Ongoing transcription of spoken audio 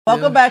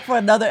Welcome back for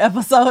another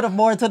episode of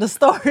More to the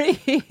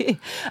Story.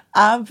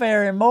 I'm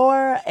Farron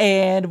Moore,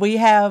 and we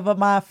have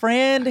my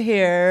friend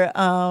here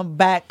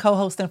back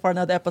co-hosting for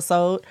another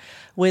episode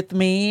with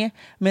me,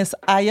 Miss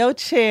Ayo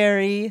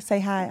Cherry. Say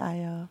hi,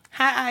 Ayo.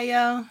 Hi,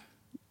 Ayo.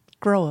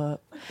 Grow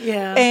up.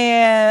 Yeah.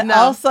 And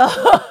also,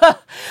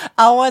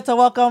 I want to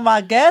welcome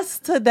my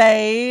guest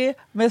today,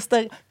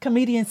 Mr.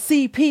 Comedian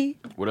CP.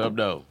 What up,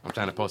 though? I'm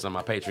trying to post on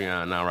my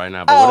Patreon now, right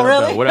now. But what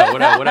up,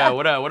 really?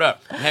 Though? What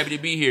up? I'm happy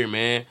to be here,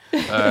 man.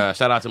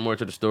 Shout out to More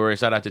to the Story.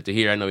 Shout out to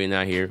Tahir. I know you're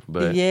not here,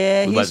 but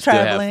yeah, he's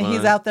traveling.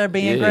 He's out there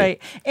being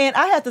great. And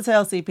I had to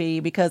tell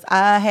CP because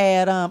I've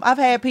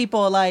had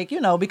people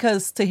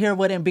because Tahir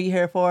wouldn't be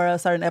here for a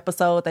certain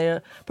episode. They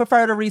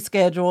prefer to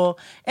reschedule,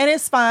 and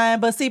it's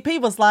fine. But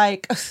CP was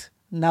like,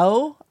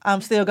 no, I'm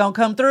still gonna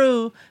come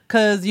through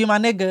because you my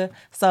nigga.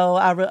 So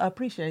I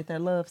appreciate that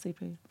love,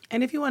 CP.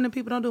 And if you want the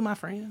people, don't do my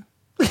friend.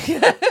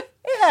 It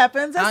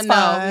happens. It's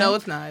fine. No,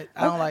 it's not.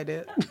 I don't like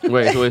that.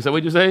 Wait. So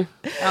what'd you say?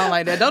 I don't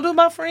like that. Don't do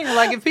my friend.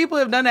 Like if people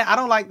have done that, I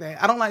don't like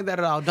that. I don't like that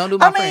at all. Don't do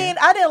my friend. I mean,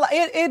 I didn't like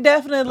it. It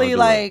definitely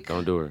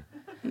Don't do her.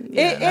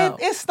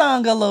 It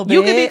stung a little bit.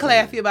 You can be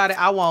classy about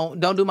it. I won't.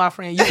 Don't do my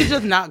friend. You can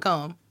just not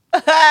come.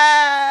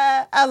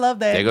 I love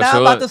that. Now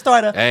I'm about to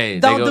start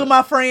don't do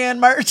my friend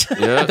merch.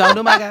 Yeah. Don't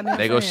do my goddamn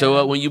They gonna show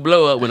up when you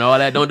blow up. When all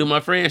that don't do my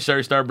friend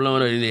shirt start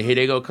blowing up, and then here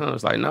they go come.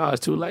 It's like, it's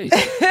too late.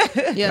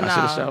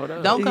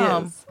 Don't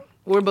come. Yes.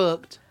 We're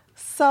booked.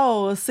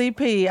 So,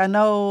 CP, I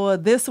know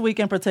this week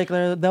in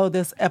particular, though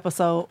this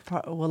episode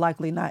will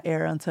likely not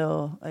air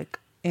until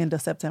end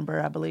of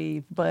September, I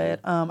believe.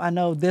 But I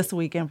know this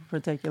week in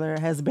particular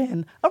has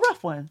been a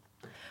rough one.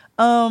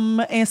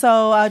 And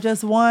so I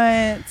just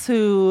want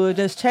to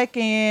just check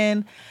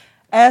in,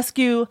 ask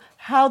you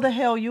how the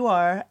hell you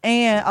are,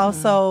 and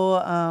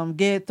also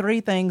get 3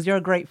 things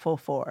you're grateful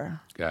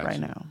for right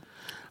now.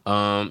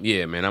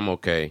 Yeah, man, I'm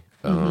okay.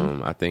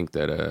 I think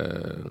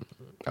that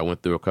I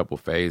went through a couple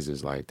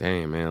phases. Like,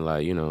 dang,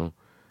 man,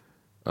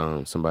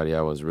 somebody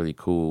I was really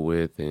cool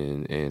with,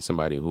 and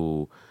somebody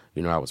who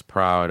I was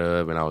proud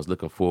of, and I was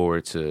looking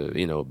forward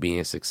to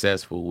being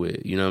successful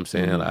with. You know what I'm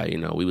saying? Like,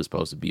 we were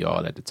supposed to be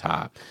all at the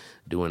top,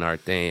 doing our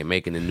thing,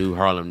 making the new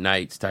Harlem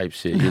Nights type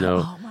shit.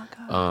 Oh my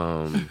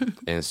God.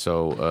 And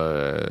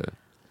so.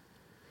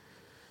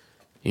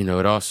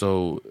 It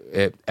also,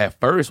 at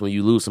first, when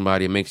you lose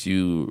somebody, it makes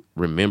you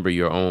remember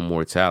your own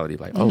mortality.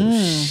 Like,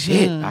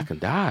 shit, I can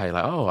die.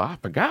 Like, I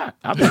forgot.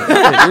 You know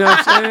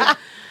what I'm saying?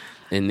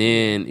 And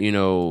then,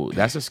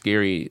 that's a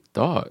scary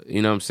thought.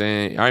 You know what I'm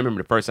saying? I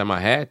remember the first time I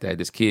had that,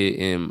 this kid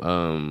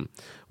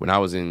when I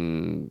was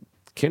in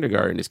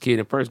kindergarten, this kid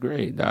in first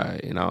grade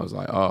died. And I was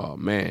like, oh,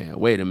 man,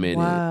 wait a minute.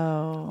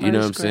 Wow. You know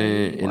what I'm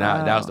saying? And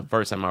that was the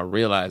first time I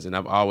realized, and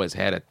I've always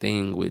had a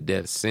thing with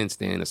death since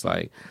then. It's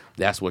like,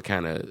 that's what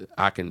kind of,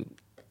 I can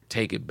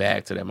take it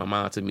back to that. My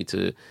mom took me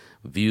to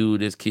view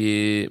this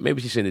kid.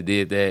 Maybe she shouldn't have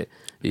did that.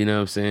 You know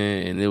what I'm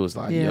saying? And it was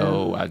like,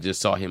 I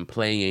just saw him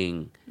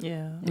playing.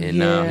 Yeah. And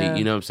now he,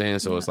 you know what I'm saying?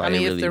 So it's like,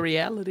 it's the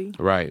reality.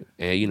 Right.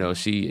 And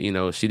she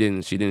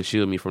didn't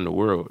shield me from the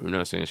world. You know what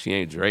I'm saying? She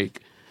ain't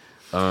Drake.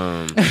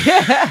 So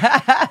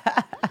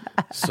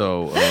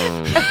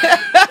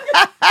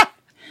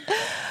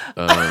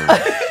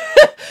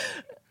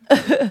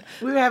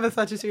we were having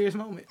such a serious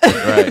moment.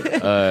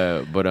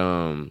 Right. But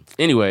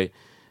anyway,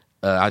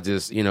 I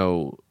just,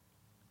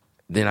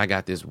 then I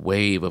got this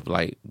wave of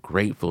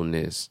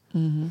gratefulness.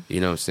 Mm-hmm. You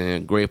know what I'm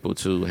saying? Grateful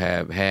to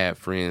have had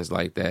friends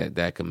like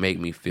that could make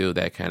me feel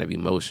that kind of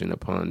emotion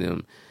upon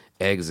them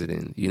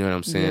exiting. You know what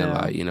I'm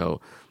saying? Yeah.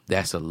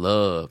 That's a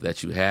love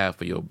that you have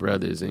for your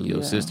brothers and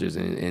your sisters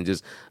and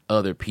just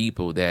other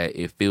people, that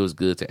it feels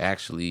good to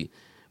actually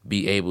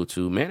be able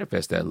to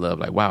manifest that love.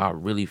 Like, wow, I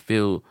really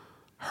feel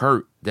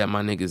hurt that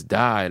my niggas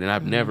died, and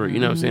I've never, you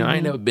know what I'm saying? I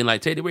ain't never been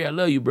like, Teddy Ray, I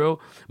love you, bro.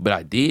 But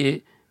I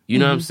did. You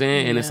know what I'm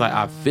saying? And it's like,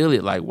 I feel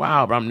it like,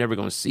 wow, but I'm never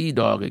going to see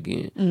dog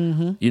again.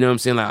 Mm-hmm. You know what I'm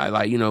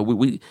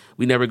saying?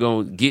 We never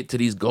going to get to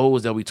these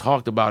goals that we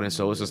talked about. And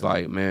so it's just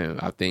like, man,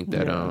 I think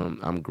that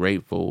I'm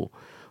grateful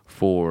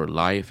for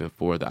life and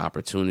for the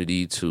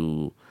opportunity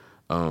to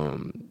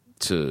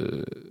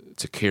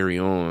carry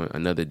on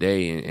another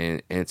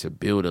day and to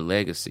build a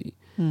legacy.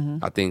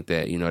 Mm-hmm. I think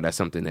that, that's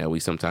something that we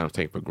sometimes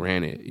take for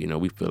granted.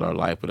 We fill our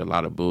life with a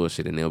lot of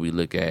bullshit, and then we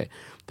look at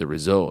the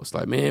results.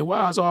 Like, man,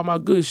 why is all my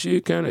good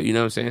shit kind of, you know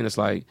what I'm saying? It's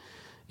like,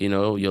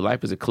 your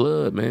life is a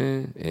club,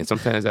 man. And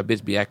sometimes that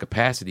bitch be at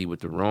capacity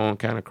with the wrong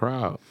kind of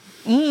crowd.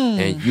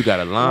 And you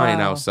got a line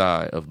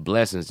outside of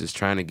blessings just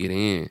trying to get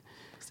in.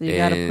 So you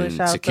got to push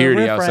out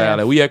security the outside.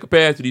 Like, we at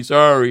capacity,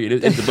 sorry.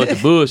 It's a bunch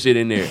of bullshit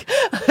in there.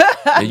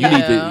 And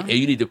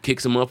you need to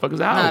kick some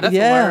motherfuckers out. Nah, that's a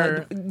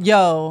word.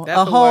 Yo,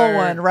 that's a whole word.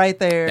 One right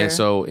there. And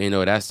so,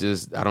 that's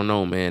just, I don't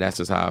know, man. That's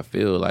just how I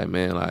feel. Like,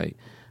 man,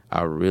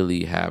 I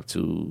really have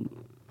to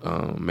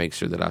make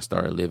sure that I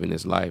start living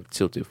this life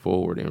tilted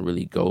forward and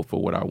really go for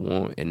what I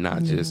want, and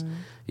not just,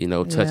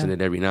 touching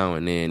it every now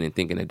and then and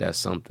thinking that that's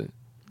something.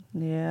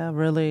 Yeah,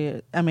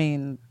 really. I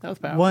mean, that was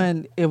powerful.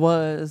 One, that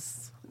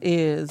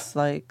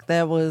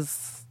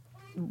was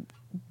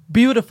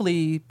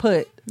beautifully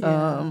put,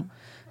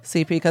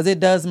 CP, because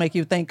it does make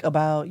you think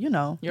about, your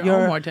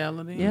own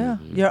mortality. Yeah,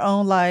 your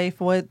own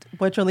life, what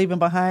you're leaving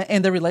behind,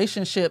 and the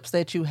relationships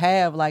that you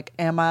have. Like,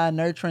 am I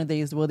nurturing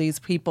these? Will these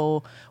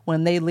people,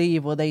 when they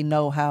leave, will they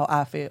know how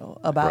I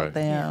feel about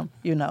them?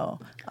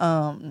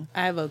 I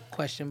have a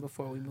question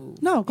before we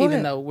move. No, go Even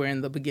ahead. though we're in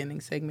the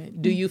beginning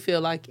segment, do you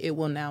feel like it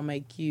will now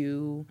make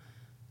you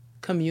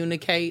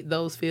communicate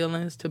those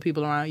feelings to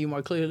people around you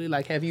more clearly?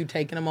 Like, have you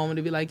taken a moment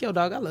to be like, yo,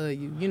 dog, I love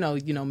you? You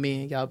know,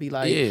 men, y'all be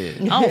like, I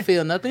don't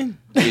feel nothing.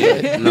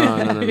 Yeah, no.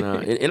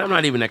 And I'm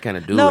not even that kind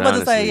of dude. No, but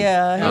honestly. to say, he's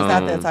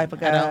not that type of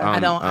guy. I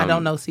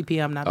don't know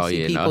CP. I'm not a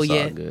C people it's all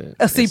yet. good.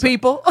 A C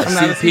people? I'm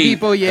not a C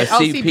people yet. A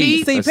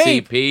CP. CP.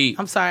 A CP.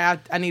 I'm sorry.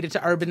 I needed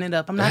to urban it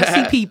up. I'm not a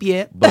C peep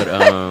yet. But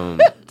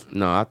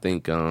no, I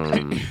think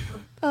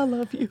I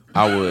love you.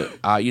 I would.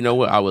 You know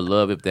what? I would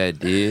love if that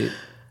did.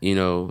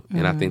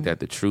 And I think that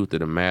the truth of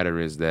the matter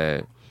is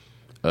that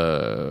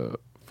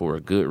for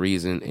a good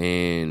reason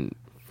and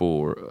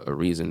for a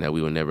reason that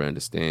we will never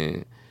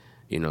understand,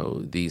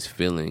 these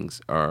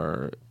feelings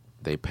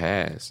they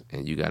pass,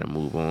 and you got to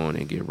move on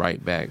and get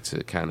right back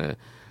to kind of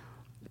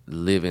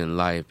living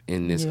life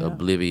in this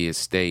oblivious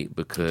state,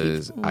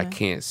 because I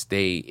can't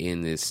stay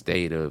in this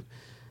state of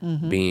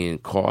being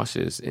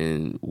cautious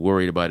and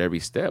worried about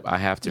every step. I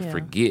have to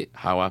forget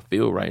how I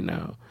feel right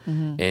now.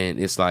 And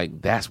it's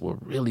like, that's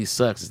what really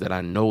sucks, is that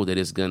I know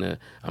that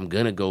I'm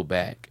gonna go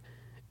back.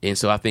 And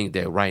so I think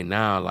that right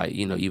now, like,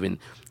 even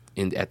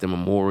at the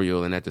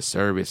memorial and at the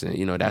service,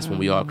 and that's when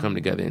we all come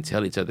together and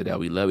tell each other that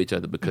we love each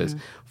other, because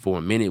for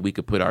a minute we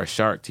could put our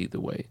shark teeth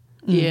away.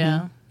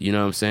 Yeah. You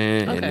know what I'm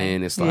saying? Okay. And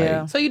then it's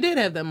like, so you did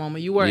have that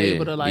moment. You were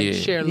able to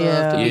share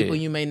love to people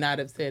you may not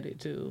have said it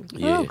to.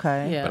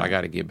 Okay. Yeah. But I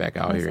got to get back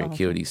out here and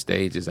kill these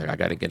stages. Like, I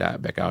got to get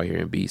back out here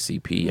and be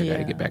CP. I got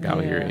to get back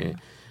out here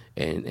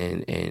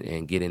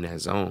and get in that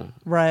zone.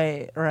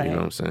 Right. You know what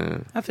I'm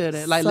saying? I feel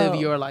that. Like, live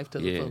your life to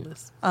the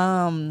fullest.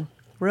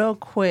 Real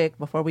quick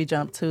before we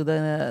jump to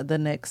the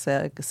next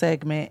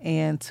segment,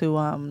 and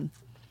to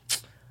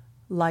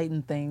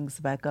lighten things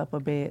back up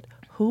a bit,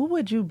 who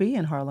would you be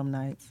in Harlem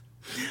Nights?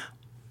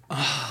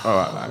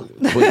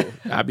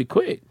 I'd be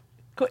quick.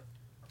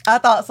 I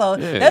thought so.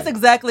 Yeah. That's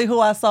exactly who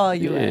I saw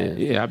you as.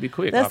 Yeah, I'd be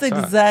quick. That's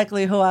outside.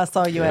 exactly who I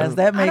saw you as.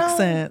 That makes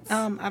sense.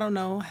 I don't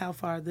know how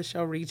far the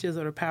show reaches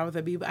or the power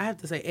that be, but I have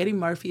to say, Eddie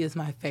Murphy is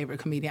my favorite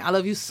comedian. I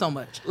love you so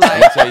much. Let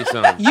me tell you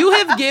something. You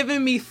have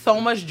given me so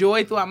much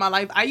joy throughout my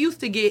life. I used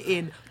to get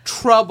in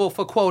trouble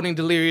for quoting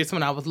Delirious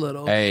when I was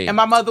little. Hey. And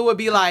my mother would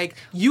be like,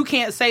 you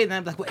can't say that.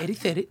 I'm like, well, Eddie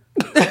said it.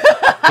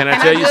 Can I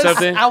tell you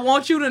something? I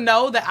want you to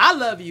know that I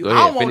love you. Go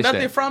ahead, I don't want finish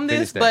nothing that. from Finish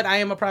this, that. but I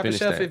am a private Finish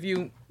chef that. if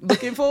you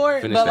looking for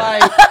it. Finish but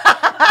that. like,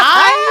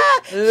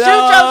 I Shoot your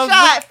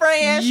shot,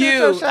 friend. you. Shoot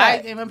your shot. I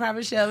am a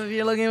private chef if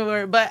you're looking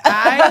for it. But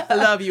I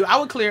love you. I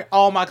would clear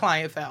all my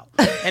clients out.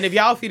 And if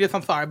y'all see this,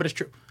 I'm sorry, but it's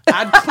true.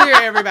 I'd clear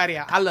everybody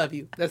out. I love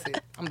you. That's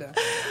it. I'm done.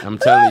 I'm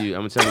telling you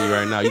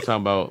right now. You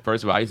talking about,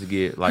 first of all, I used to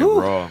get like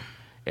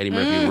Eddie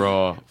Murphy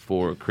Raw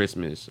for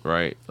Christmas,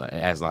 right? Like,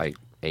 as like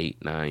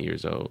 8, 9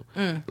 years old.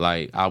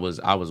 Like, I was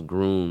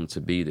groomed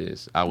to be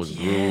this. I was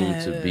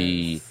groomed to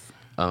be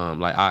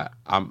like,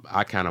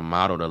 I kind of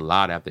modeled a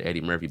lot after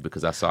Eddie Murphy,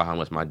 because I saw how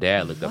much my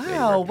dad looked up to Eddie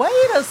Wow, Murphy.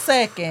 wait a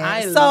second.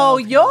 I So love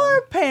him.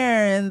 your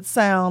parents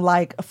sound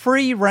like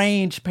free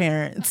range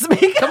parents,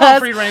 because Come on,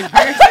 free range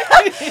parents.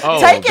 Oh,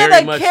 taking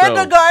very a much so.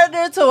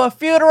 kindergartner to a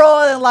funeral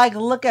and like,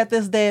 look at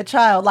this dead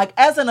child. Like,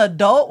 as an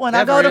adult, when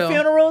I That's go real. to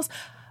funerals,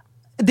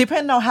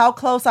 depending on how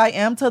close I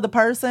am to the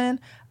person,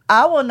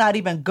 I will not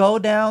even go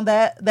down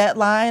that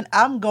line.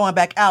 I'm going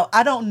back out.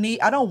 I don't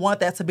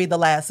want that to be the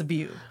last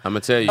view I'm gonna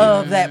tell you.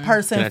 of that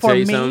person Can I for tell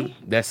you me. something?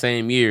 That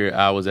same year,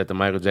 I was at the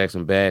Michael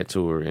Jackson Bad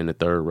Tour in the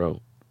 3rd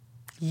row.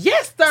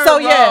 Yes, third So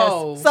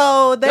row. yes,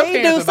 so they Your do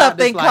parents about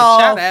something this life. Shout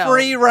called out.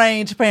 free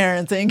range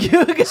parenting.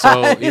 You guys.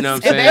 So, you know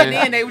what I'm And saying?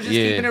 back then, they were just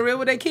Yeah. keeping it real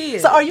with their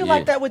kids. So are you Yeah.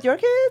 like that with your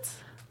kids?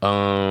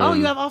 Oh,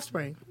 you have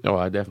offspring. Oh,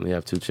 I definitely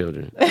have 2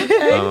 children.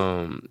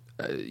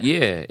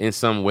 Yeah, in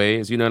some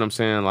ways, you know what I'm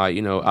saying? Like,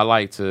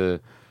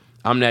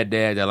 I'm that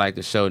dad that like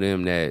to show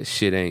them that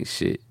shit ain't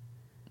shit,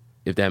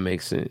 if that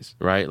makes sense,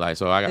 right? Like,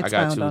 so I got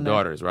Expound 2 on that.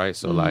 daughters, right?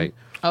 So like,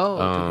 Oh,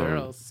 two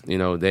girls. you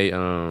know, they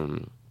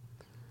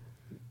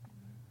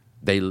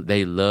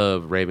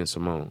love Raven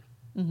Simone.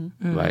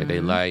 Like,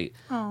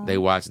 they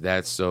watch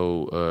That's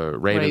So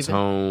Raven's Raven.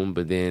 Home,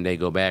 but then they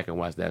go back and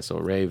watch That's So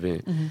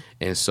Raven.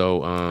 And so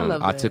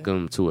love I that. took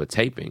them to a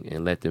taping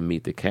and let them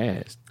meet the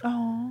cast.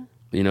 Oh,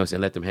 You know what I'm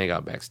saying? Let them hang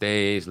out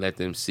backstage, let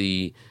them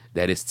see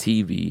that it's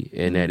TV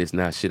and that it's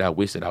not shit I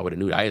wish that I would have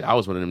knew. I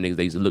was one of them niggas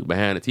that used to look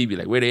behind the TV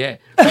like, where they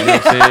at? You know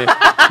what I'm saying?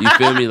 You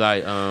feel me?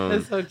 Like,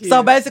 That's so cute.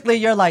 so basically,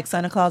 you're like,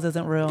 Santa Claus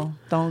isn't real.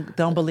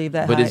 Don't believe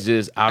that. but hype. it's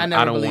just I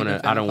never don't believed in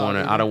want to Santa Claus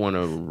I don't want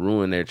to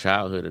ruin their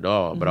childhood at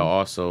all. But I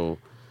also,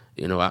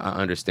 I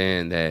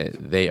understand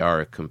that they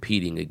are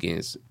competing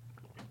against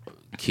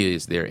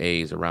kids their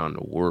age around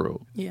the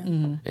world. Yeah.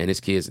 And it's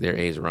kids their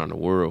age around the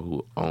world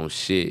who own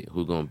shit,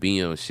 who gonna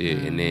be on shit.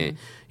 And then,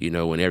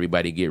 when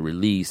everybody get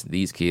released,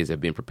 these kids have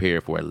been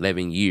prepared for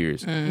 11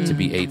 years to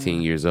be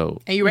 18 years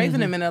old. And you're raising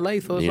them in LA,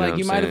 so it's You know like what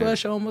you I'm might as saying? well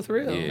show them what's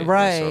real. Yeah.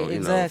 Right, So,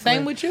 exactly.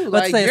 Same with you. But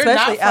Like, say, you're not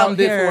especially from out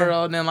this here-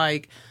 world, and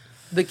like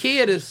the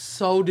kid is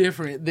so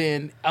different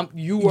than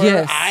you were.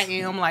 Yes. I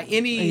am. Like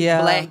any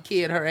Yeah. black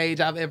kid her age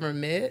I've ever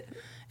met.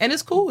 And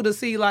it's cool to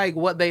see like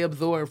what they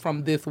absorb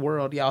from this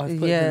world y'all have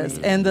put Yes,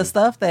 them in. and the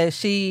stuff that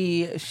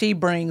she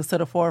brings to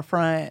the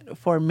forefront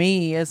for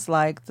me, it's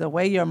like the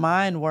way your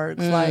mind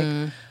works. Like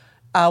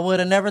I would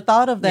have never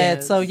thought of that.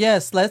 Yes. So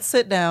yes, let's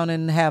sit down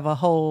and have a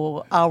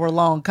whole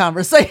hour-long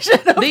conversation.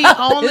 The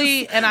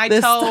only and I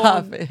this told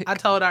topic.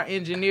 our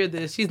engineer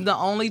this. She's the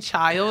only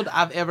child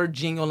I've ever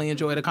genuinely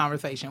enjoyed a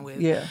conversation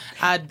with. Yeah.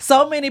 I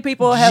So many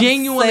people have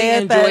Genuinely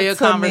said enjoy that a to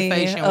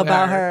conversation me with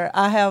about her. her.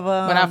 I have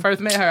when I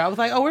first met her, I was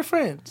like, "Oh, we're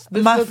friends."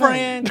 This my is the thing.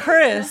 friend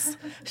Chris,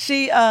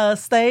 she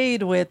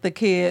stayed with the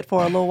kid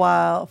for a little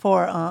while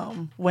for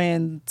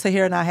when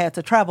Tahir and I had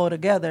to travel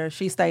together.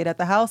 She stayed at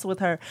the house with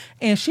her,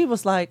 and she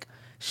was like,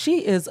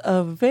 she is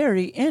a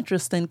very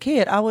interesting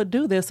kid. I would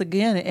do this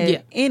again at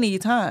Yeah. any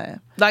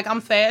time. Like, I'm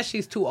sad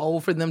she's too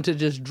old for them to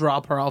just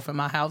drop her off at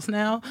my house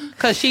now.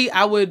 Because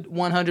I would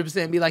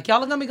 100% be like, y'all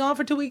are going to be gone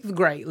for 2 weeks?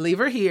 Great. Leave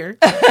her here.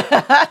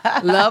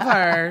 Love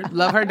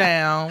her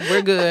down.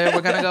 We're good.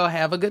 We're going to go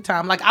have a good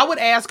time. Like, I would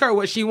ask her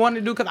what she wanted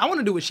to do because I want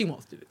to do what she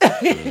wants to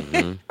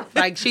do.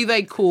 Like, she's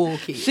a cool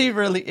kid. She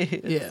really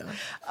is.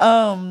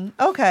 Yeah.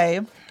 Okay.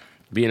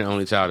 Being an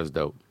only child is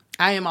dope.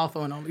 I am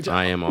also an only child.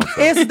 I am also.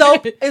 It's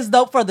dope. It's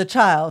dope for the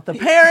child. The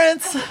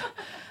parents,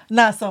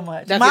 not so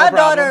much. That's My your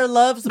problem. daughter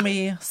loves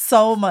me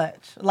so much.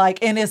 Like,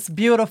 and it's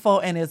beautiful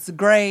and it's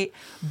great.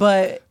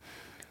 But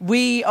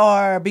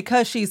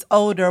because she's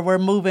older, we're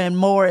moving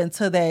more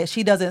into that.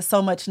 She doesn't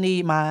so much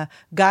need my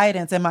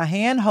guidance and my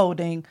hand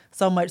holding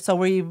so much. So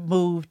we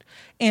moved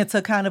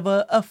into kind of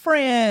a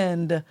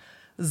friend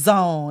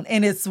zone.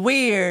 And it's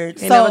weird.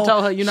 You never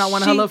told her you're not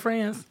one of her little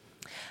friends?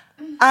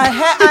 I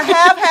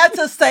have had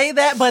to say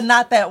that, but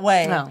not that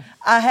way. No.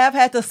 I have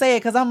had to say it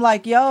because I'm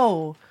like,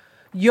 yo,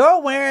 you're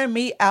wearing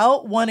me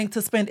out wanting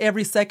to spend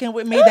every second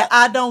with me that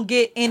I don't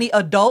get any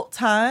adult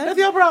time. That's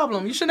your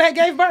problem. You shouldn't have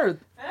gave birth.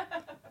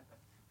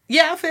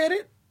 Yeah, I said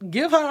it.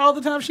 Give her all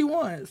the time she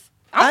wants.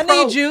 I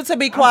need you to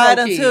be quiet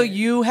until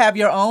you have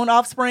your own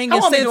offspring. I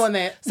And won't be doing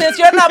that. Since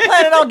you're not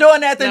planning on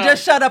doing that, then No.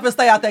 just shut up and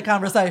stay out that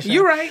conversation.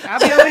 You're right. I'll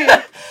be over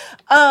here.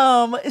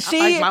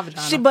 like my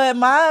vagina. But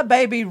my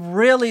baby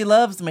really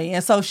loves me,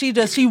 and so she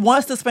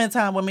wants to spend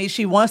time with me.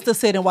 She wants to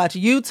sit and watch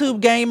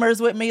YouTube gamers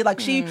with me. Like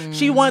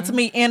she wants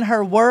me in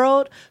her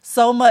world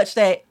so much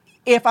that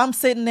if I'm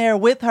sitting there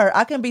with her,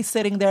 I can be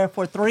sitting there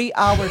for 3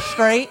 hours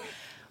straight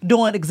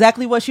doing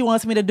exactly what she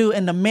wants me to do.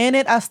 And the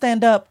minute I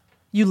stand up,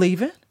 you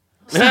leaving?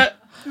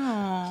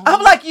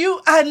 I'm like,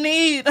 I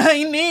need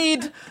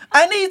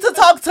to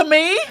talk to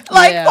me.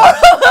 Like, Yeah. for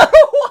a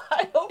little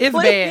while, It's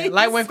please. bad.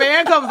 Like when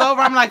Farron comes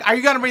over, I'm like, "Are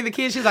you gonna bring the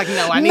kids?" She's like,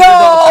 "No, I need No,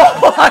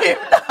 I'm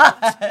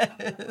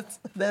not.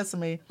 That's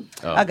me.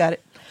 Oh. I got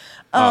it.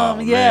 Oh,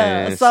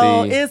 Yeah. man,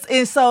 So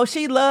see. so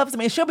she loves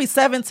me. She'll be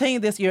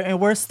 17 this year, and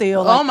we're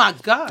still to." Oh my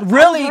God,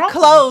 really what's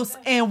wrong? close.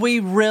 And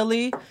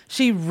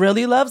she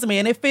really loves me,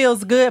 and it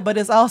feels good. But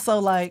it's also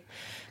like,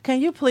 can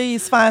you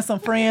please find some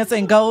friends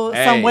and go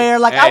somewhere?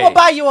 Like, I hey. would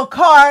buy you a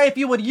car if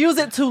you would use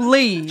it to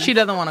leave. She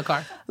doesn't want a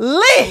car.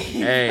 Leave.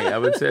 Hey, I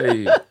would tell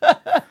you.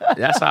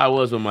 That's how I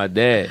was with my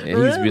dad. And he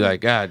used to be like,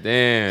 God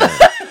damn.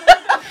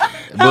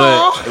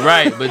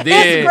 But then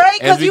It's great as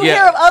because we you get-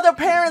 hear of other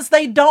parents,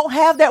 they don't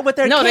have that with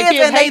their No, their kids,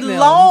 kids and they hate them.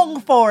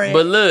 long for it.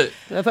 But look,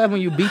 That's like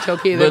when you beat your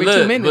kids but every 2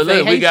 look, minutes. but They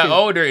look, we hate got you.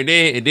 older, and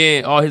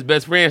then all his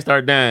best friends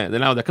started dying.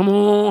 Then I was like, come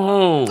on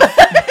home,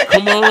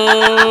 come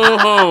on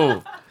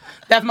home.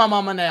 That's my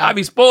mama now. I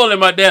be spoiling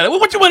my dad. Like,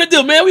 what you want to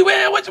do, man?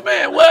 What you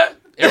man? What?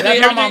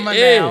 That's my mama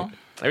now.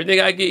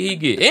 Everything I get, he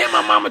get, and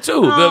my mama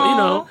too.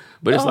 But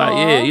but it's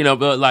like, yeah,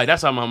 but like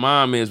that's how my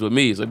mom is with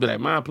me. So be like,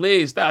 Mom,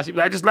 please stop. She be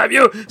like, I just love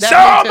you so me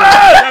too.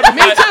 much.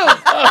 Me too.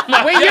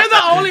 When you're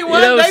the only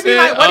one, You know what they I'm be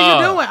like, saying? "What are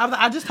you Oh, doing?" I was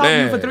like, "I just talked to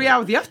you for man. 3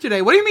 hours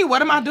yesterday." What do you mean?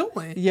 What am I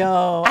doing?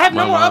 Yo, I have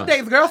no My more mom.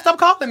 updates, girl. Stop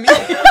calling me.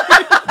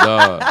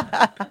 Dog.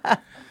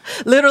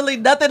 literally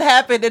nothing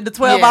happened in the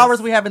 12 Yes.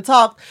 hours we haven't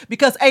talked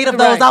because 8 of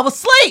those Right. I was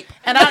asleep.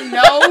 And I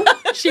know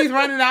she's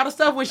running out of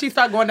stuff when she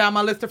start going down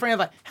my list of friends.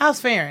 Like, how's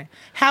Farron?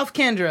 How's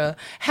Kendra?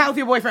 How's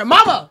your boyfriend?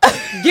 Mama,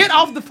 get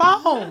off the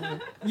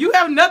phone. You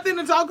have nothing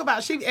to talk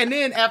about. And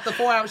then after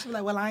 4 hours, she's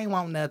like, well, I ain't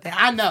want nothing.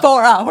 I know.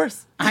 4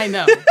 hours. I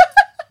know.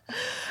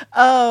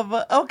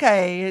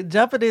 Okay,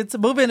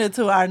 moving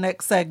into our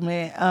next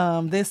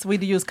segment. We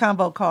use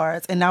combo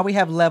cards, and now we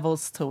have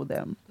levels to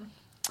them.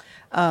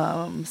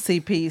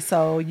 CP.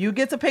 So you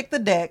get to pick the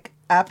deck.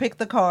 I pick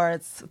the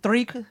cards.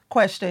 3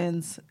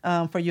 questions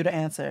for you to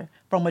answer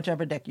from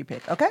whichever deck you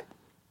pick. Okay?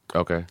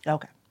 Okay.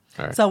 Okay.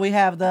 All right. So we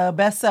have the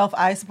Best Self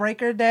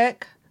Icebreaker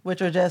deck,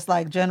 which are just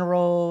like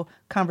general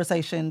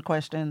conversation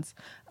questions.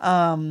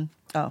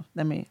 Oh,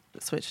 let me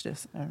switch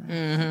this.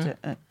 Okay.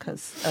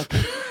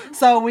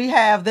 So we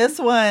have this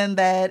one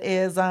that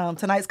is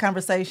tonight's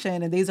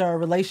conversation, and these are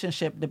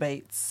relationship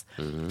debates.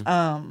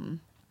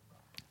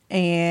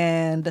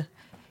 And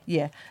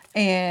yeah,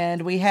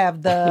 and we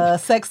have the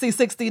sexy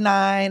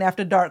 69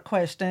 after dark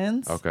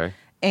questions. Okay.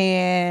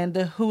 And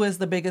who is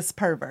the biggest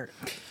pervert?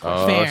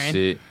 Oh, Farron.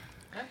 shit.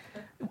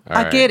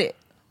 I get it.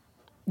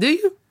 Do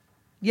you?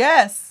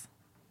 Yes,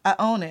 I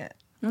own it.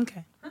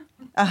 Okay.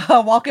 I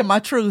walk in my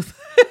truth.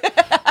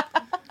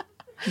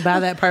 Buy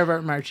that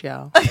pervert merch,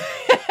 y'all.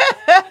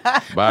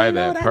 Buy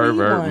that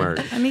pervert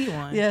merch. I need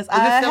one. Yes, Is it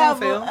I still on have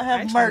sale? I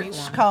have actually need merch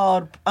one.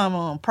 called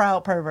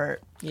Proud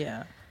Pervert.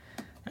 Yeah.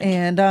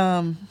 And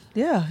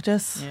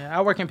just Yeah.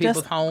 I work in people's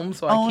Just homes,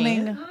 so I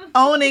owning can't.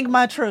 owning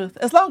my truth.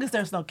 As long as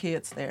there's no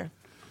kids there.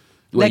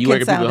 Well, That you kid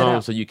work at people's sounded home,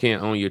 out. so you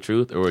can't own your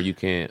truth, or you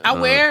can't. I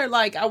wear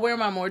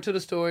my more to the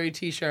story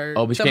T-shirt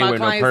Oh, but you to can't my wear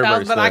no client's pervert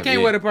house, but I stuff, can't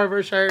yeah. wear the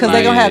pervert shirt. Because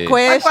they're Like, going to have Yeah.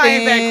 my questions.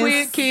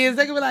 clients that kids,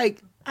 they can be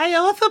like, "Hey,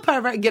 yo, what's a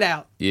pervert? Get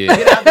out." Yeah.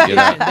 Get out the kitchen.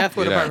 out. That's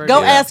what Get a out. pervert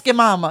Go is. ask your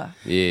mama.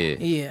 Yeah.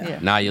 Yeah.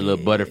 Now your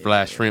little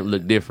butterfly shrimp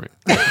look different.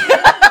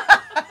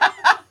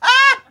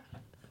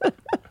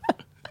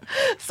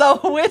 So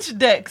which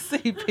deck,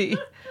 CP?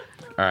 All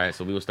right,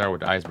 so we will start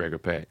with the icebreaker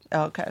pack.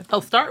 Okay.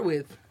 Oh, start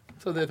with.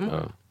 So there's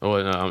more.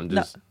 Oh, no, I'm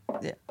just,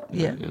 Yeah.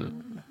 Yeah. you know,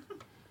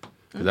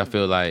 because I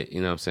feel like,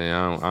 you know what I'm saying,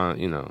 I don't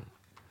you know,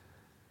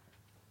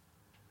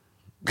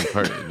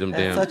 them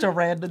damn. Such a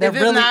random. If That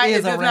it's really not, is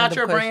if a it's random not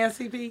your question. brand,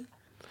 CP,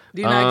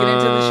 do you not get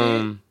into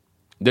the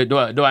shit?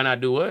 Do I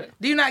not do what?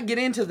 Do you not get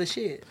into the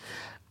shit?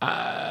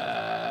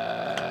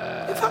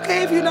 It's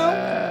okay if you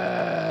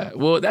don't.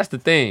 Well, that's the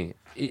thing.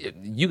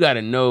 You got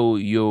to know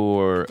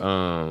your.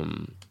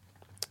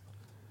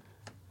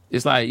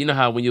 It's like, you know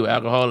how when you're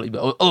alcoholic, you be,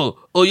 oh,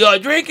 y'all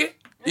drinking?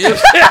 You know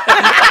what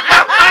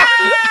I'm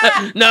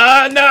saying? No.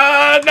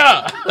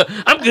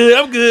 I'm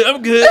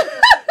good.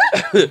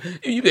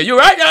 You're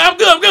right. No, I'm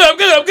good.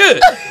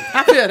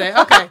 I feel that.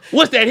 Okay.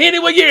 What's that, Henny?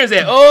 What year is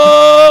that?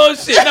 Oh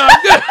shit! No,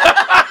 I'm good.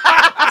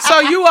 So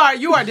you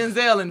are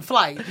Denzel in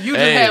flight. You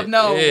just have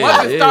no yeah,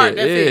 once it start,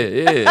 that's yeah,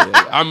 it. Yeah.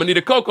 I'm gonna need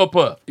a Cocoa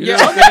Puff. You know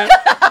Yeah, what I'm saying?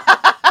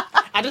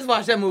 I just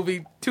watched that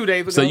movie 2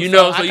 days ago. So you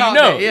know. I So you called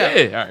know.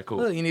 that, Yeah. All right. Cool.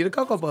 Look, you need a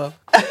Cocoa Puff.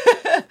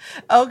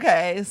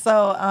 Okay.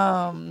 So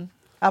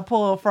I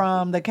pulled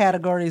from the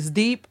categories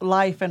deep,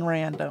 life, and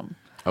random.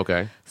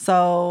 Okay.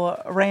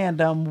 So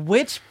random.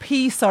 Which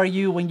piece are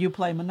you when you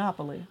play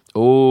Monopoly?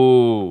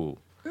 Ooh.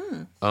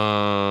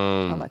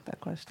 I like that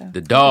question. The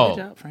Good dog.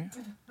 job, friend.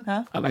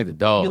 Huh? I like the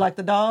dog. You like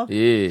the dog?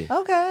 Yeah.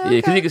 Okay. Yeah,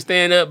 because he can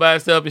stand up by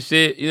himself and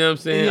shit. You know what I'm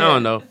saying? Yeah. I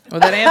don't know. Well,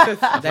 that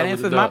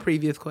answers with the my dog.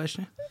 previous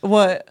question.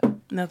 What?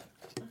 Nothing.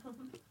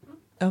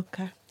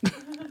 Okay.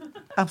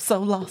 I'm so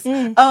lost.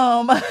 Life.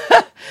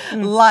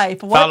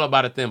 What? Followed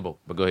by the thimble.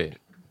 But go ahead.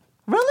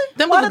 Really?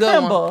 Thimble's Why a the good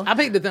thimble? one. I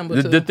picked the thimble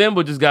The, too. the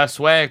thimble just got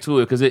swag to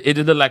it because it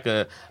just looked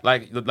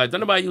like don't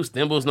nobody use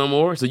thimbles no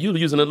more. So you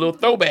using a little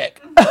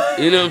throwback.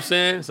 You know what I'm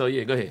saying? So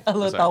yeah, go ahead. A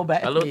little I'm sorry.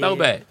 throwback. A little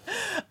Yeah.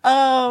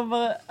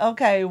 throwback.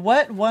 Okay.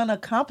 What one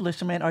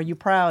accomplishment are you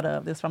proud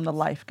of? This from the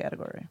life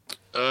category.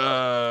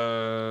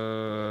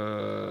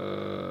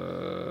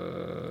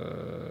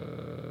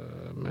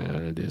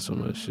 Man, I did so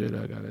much shit.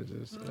 I gotta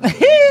just.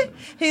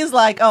 He's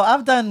like, oh,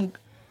 I've done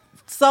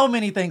so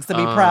many things to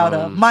be proud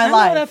of. My I know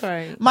life. that's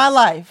right. My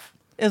life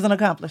is an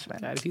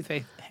accomplishment. God, if you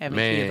say having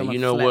kids, I'm Man, gonna you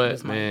know slap what,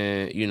 this mic.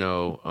 man? You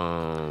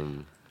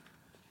know,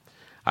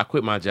 I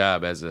quit my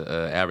job as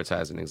a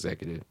advertising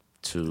executive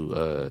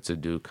to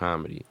do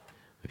comedy,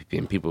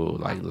 and people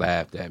like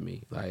laughed at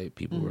me. Like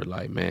people were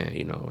like, "Man,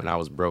 you know," and I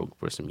was broke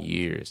for some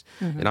years,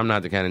 and I'm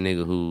not the kind of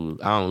nigga who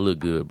I don't look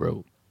good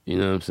broke. You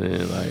know what I'm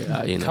saying?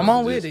 Like, you know, Come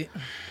on just- with it.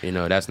 You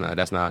know, that's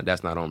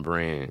not on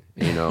brand.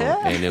 You know,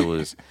 and it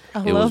was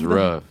I it was love that.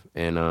 rough,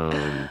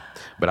 and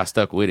but I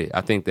stuck with it.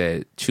 I think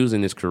that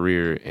choosing this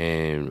career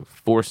and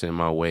forcing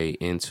my way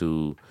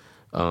into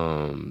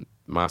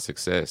my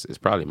success is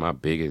probably my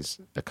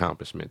biggest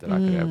accomplishment that I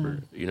could ever.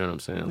 You know what I'm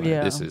saying? Like,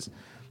 Yeah. this is.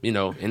 You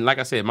know, and like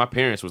I said, my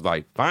parents was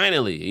like,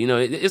 finally. You know,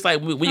 it's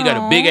like when you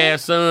got a big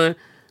ass son.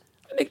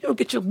 Nigga, you don't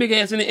get your big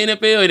ass in the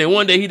NFL, and then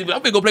one day he'd be like,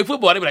 I'm gonna go play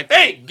football. They'd be like,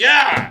 thank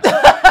God.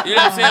 You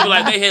know what I'm saying? But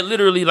like they had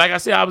literally, like I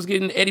said, I was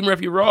getting Eddie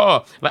Murphy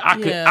Raw. Like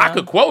I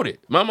could quote it.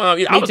 My mom,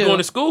 I was too. going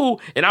to school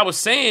and I was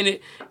saying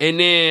it, and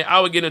then I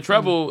would get in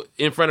trouble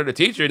in front of the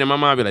teacher, and then my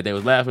mom would be like, they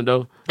was laughing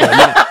though.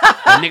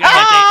 Nigga,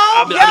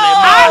 I'll be like,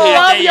 I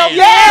love your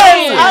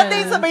Yes, Yeah. I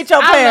need to meet your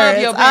I love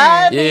parents. your I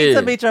parents. need Yeah.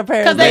 to meet your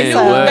parents. Because they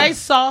Man, knew what? they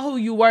saw who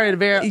you were at a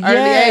very early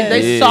Yes. age.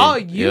 They Yeah. saw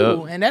you,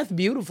 Yep. and that's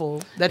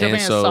beautiful that your And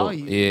parents so saw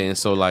you. yeah, and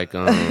so like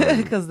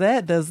Because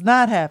that does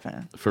not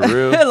happen. for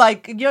real.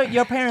 Like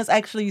your parents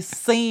actually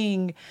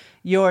seeing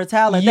your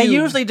talent. They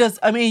You. usually just,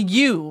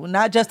 you,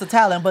 not just the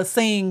talent, but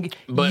seeing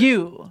But-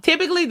 you.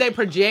 Typically, they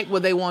project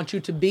what they want you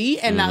to be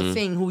and not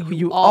seeing who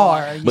you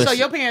are. are. But So s-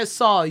 your parents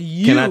saw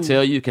you.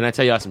 Can I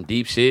tell y'all some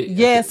deep shit?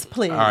 Yes,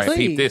 please. All right,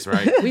 Please. peep this,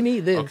 right? We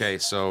need this. Okay,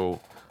 so,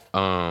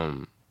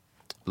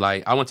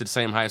 like, I went to the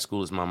same high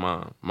school as my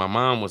mom. My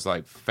mom was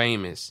like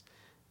famous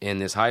in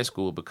this high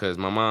school because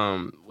my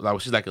mom, like,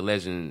 she's like a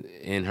legend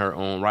in her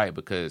own right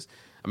because.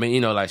 I mean,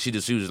 you know, like she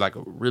was like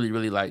a really,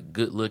 really like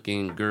good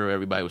looking girl.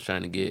 Everybody was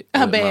trying to get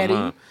A with my baddie.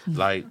 mom.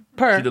 Like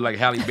she looked like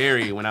Halle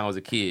Berry when I was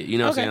a kid. You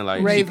know what I'm saying?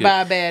 Like raised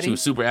by a baddie. She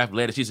was super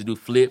athletic. She used to do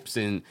flips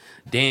and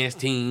dance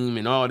team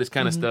and all this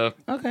kind of stuff.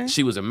 Okay.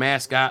 She was a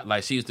mascot.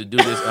 Like she used to do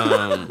this.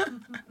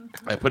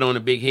 Like put on a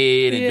big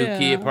head and do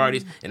kid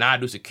parties, and I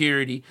do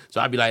security.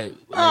 So I'd be like,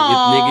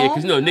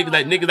 because you know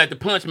niggas like the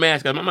punch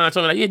mascot. My mom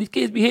told me like, yeah, these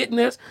kids be hitting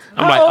us.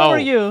 I'm like, How old were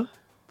you?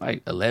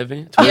 Like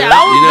 11, 12, Yeah,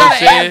 I was you know what I'm gonna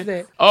saying? ask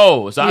that.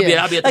 Oh, so I'll be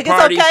at Like the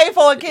party. it's okay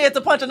for a kid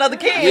to punch another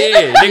kid.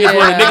 Yeah,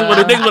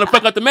 niggas want to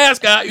fuck up the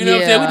mascot. You know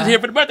what I'm saying? We just here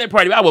for the birthday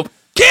party. I will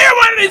kill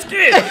one of these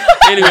kids.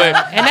 Anyway,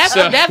 And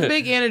that's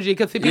big energy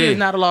because CP is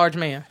not a large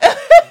man.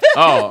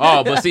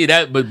 but see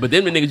that, but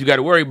them the niggas you got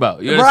to worry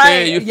about. You understand?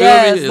 Right, You feel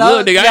yes. me?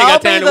 Little nigga, I ain't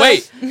got time to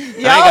wait. I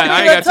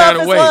ain't got time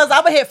to wait.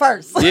 I'ma hit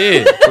first.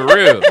 Yeah, for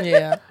real.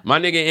 Yeah. My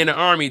nigga in the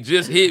army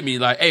just hit me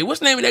like, hey, what's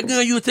the name of that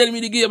gun you were telling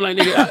me to give? Like,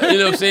 nigga, you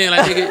know what I'm saying?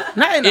 Like, nigga.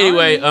 Not in the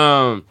Anyway,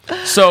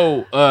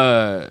 so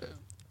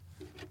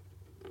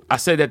I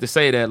said that to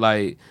say that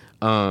like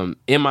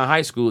in my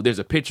high school, there's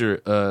a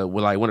picture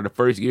with like one of the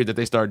first years that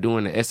they started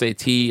doing the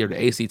SAT or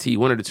the ACT,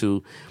 one of the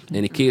two,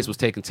 and the kids was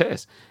taking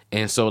tests.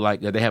 And so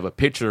like they have a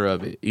picture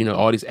of it, you know,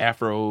 all these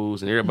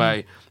afros and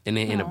everybody, and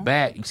then in the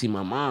back you see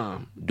my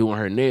mom doing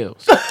her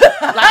nails, Like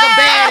a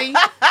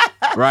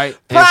baddie. right?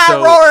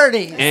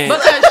 Priorities.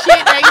 Because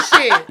shit ain't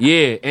shit.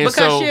 Yeah, and Because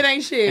so shit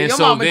ain't shit. And Your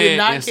so mama then, did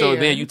not and care. so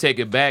then you take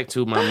it back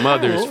to my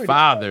mother's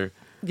father.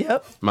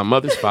 Yep. My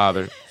mother's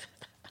father,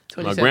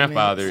 my 27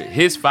 grandfather. minutes.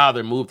 His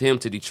father moved him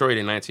to Detroit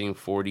in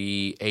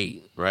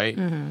 1948. Right?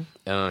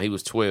 He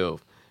was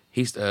 12.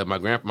 He's my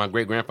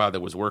great grandfather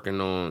was working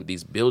on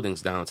these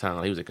buildings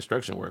downtown. He was a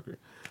construction worker.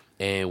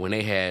 And when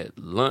they had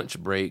lunch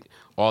break,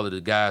 all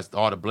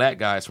the black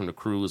guys from the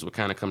crews would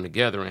kind of come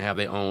together and have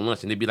their own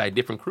lunch. And they'd be like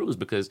different crews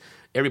because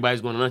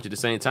everybody's going to lunch at the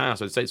same time.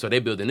 So they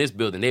building this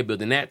building, they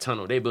building that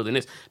tunnel, they building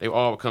this. They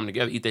all would come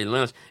together, eat their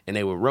lunch, and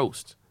they would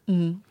roast.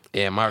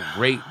 And my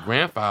great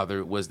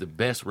grandfather was the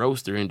best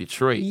roaster in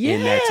Detroit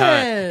in that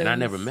time. And I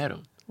never met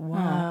him.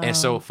 Wow. And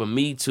so for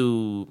me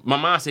my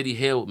mom said he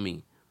held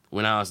me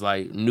when I was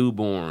like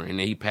newborn, and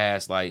then he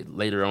passed like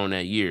later on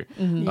that year.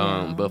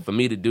 But for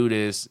me to do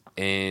this,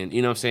 and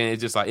you know what I'm saying,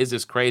 it's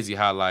just crazy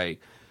how like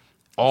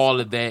all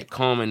of that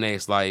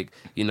culminates, like,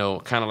 you know,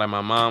 kind of like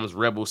my mom's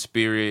rebel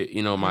spirit,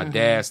 you know, my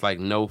dad's like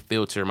no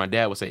filter. My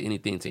dad would say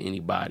anything to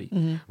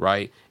anybody,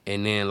 right?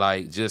 And then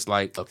like just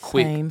like a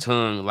quick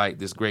tongue, like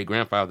this great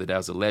grandfather that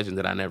was a legend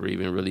that I never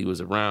even really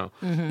was around.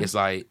 It's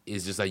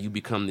just like you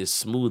become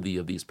this smoothie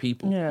of these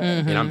people,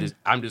 and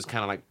I'm just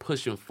kind of like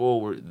pushing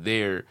forward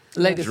their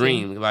Legacy.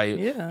 dream. Like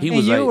he And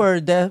was you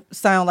like, were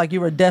sound like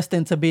you were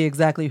destined to be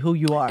exactly who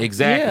you are.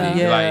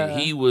 exactly. Yeah. Like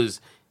he was.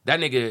 That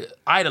nigga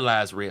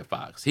idolized Red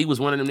Fox. He was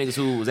one of them niggas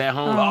who was at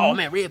home. Oh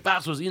man, Red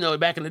Fox was, you know,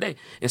 back in the day.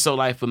 And so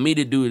like for me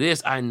to do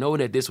this, I know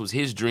that this was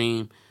his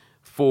dream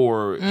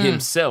for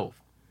himself.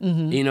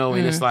 You know,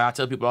 and it's like I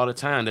tell people all the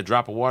time, the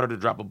drop of water, the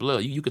drop of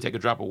blood. You could take a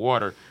drop of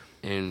water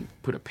and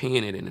put a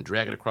pin in it and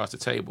drag it across the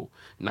table.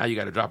 Now you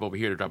got to drop over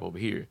here to drop over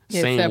here.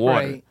 Yeah, same separate.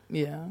 water.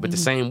 Yeah. But the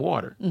same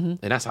water. And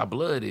that's how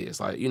blood is.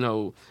 Like, you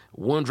know,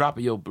 one drop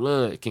of your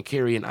blood can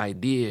carry an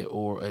idea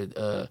or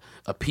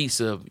a piece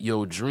of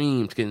your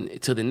dream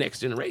to the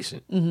next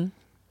generation.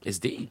 It's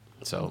deep.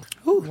 So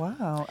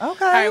Wow.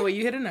 Okay. All right, well,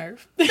 you hit a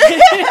nerve.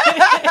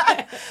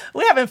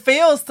 We're having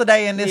feels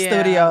today in this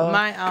studio.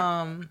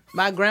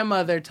 My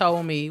grandmother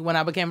told me when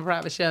I became a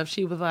private chef,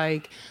 she was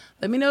like,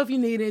 let me know if you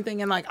need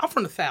anything. And like, I'm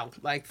from the South,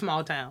 like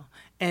small town.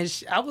 And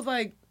I was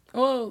like,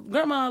 well,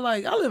 Grandma,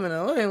 like, I live in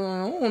LA. I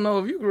don't know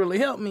if you can really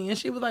help me. And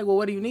she was like, well,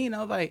 what do you need? And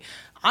I was like,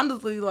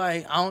 honestly,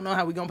 like, I don't know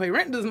how we going to pay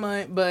rent this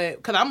month. But,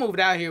 because I moved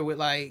out here with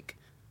like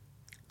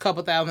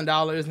couple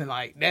 $1,000 and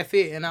like that's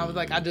it. And I was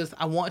like,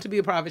 I want to be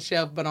a private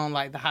chef, but on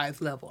like the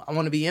highest level. I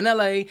want to be in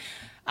LA.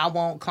 I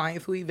want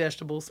clients who eat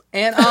vegetables.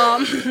 And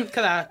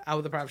because I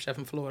was a private chef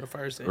in Florida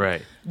first, and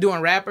right, doing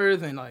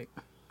wrappers and like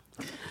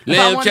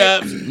lamb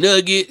chops,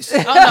 nuggets.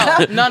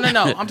 Oh no.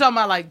 I'm talking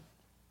about like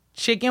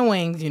chicken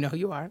wings. You know who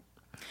you are.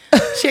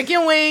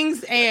 Chicken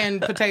wings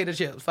and potato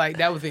chips. Like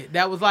that was it.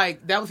 That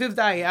was his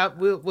diet.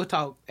 We'll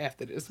talk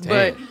after this.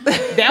 Damn. But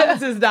that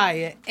was his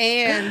diet.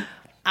 And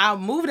I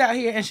moved out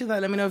here and she's like,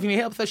 let me know if you need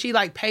help. So she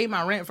like paid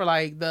my rent for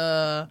like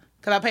because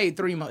I paid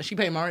 3 months. She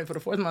paid my rent for the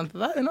 4th month.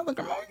 And I was like,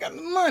 come on, we got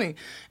the money.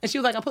 And she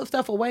was like, I put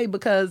stuff away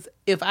because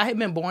if I had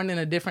been born in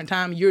a different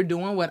time, you're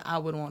doing what I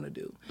would want to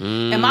do.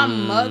 And my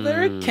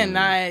mother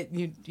cannot,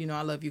 you know,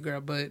 I love you,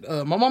 girl, but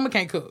my mama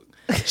can't cook.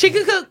 She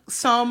could cook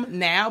some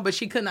now, but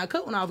she could not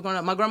cook when I was growing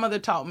up. My grandmother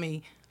taught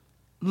me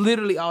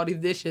literally all these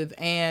dishes.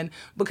 And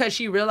because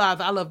she realized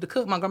I love to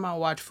cook, my grandma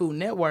would watch Food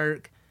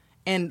Network.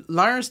 and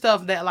learn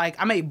stuff that, like,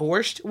 I made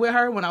borscht with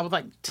her when I was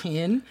like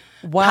 10.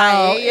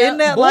 Wow. Paella, Isn't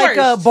that like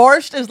a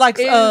borscht is like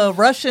a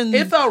Russian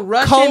It's a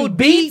Russian cold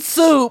beet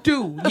soup.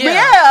 stew. Yeah.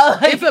 Yeah.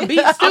 It's a beet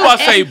stew. I'm about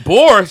to say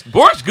borscht.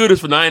 Borscht good as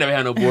for I ain't never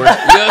had no borscht. You know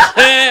what I'm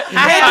saying?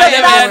 I It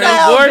never had no does not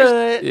sound borscht.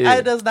 good. Yeah.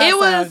 It does not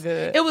sound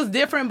good. It was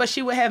different, but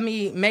she would have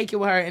me make it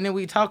with her, and then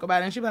we talk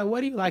about it, and she'd be like,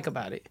 what do you like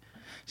about it?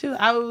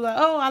 I was like,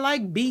 oh, I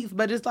like beef,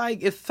 but it's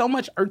like, it's so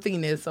much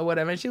earthiness or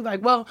whatever. And she was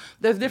like, well,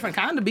 there's different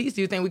kind of beets.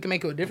 Do you think we can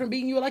make it with different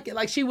beet and you would like it?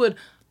 Like, she would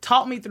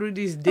talk me through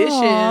these dishes.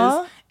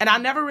 Aww. And I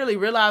never really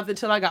realized it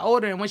till I got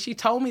older. And when she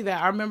told me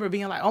that, I remember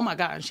being like, oh my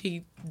God, and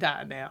she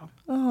died now.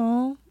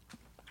 Oh.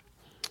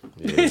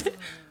 Yeah.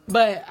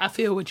 But I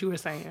feel what you were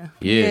saying.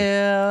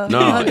 Yeah. No,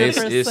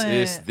 100%.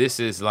 it's this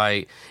is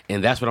like,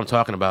 and that's what I'm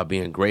talking about,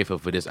 being grateful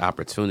for this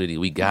opportunity.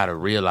 We gotta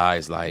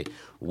realize, like,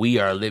 we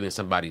are living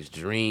somebody's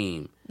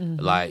dream.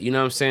 Like, you know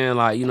what I'm saying?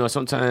 Like, you know,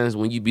 sometimes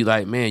when you be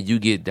like, man, you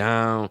get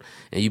down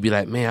and you be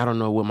like, man, I don't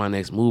know what my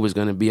next move is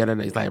gonna be. I don't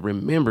know. It's like,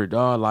 remember,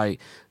 dog, like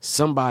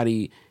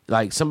somebody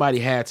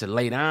had to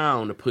lay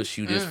down to push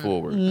you this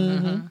forward.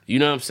 You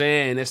know what I'm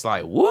saying? It's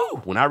like,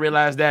 woo. When I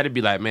realized that, it'd be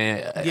like,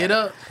 man, Get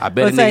up. I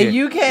bet But say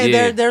you can't.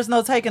 Yeah. There's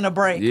no taking a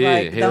break. Yeah,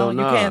 like, hell you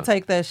nah. can't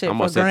take that shit I'm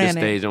for gonna set this granted.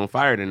 stage on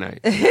fire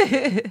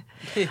tonight.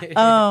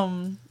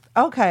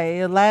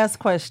 Okay, last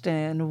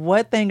question.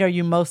 What thing are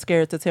you most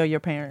scared to tell your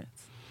parents?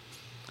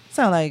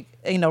 Sound like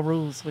ain't no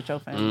rules with your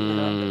family. You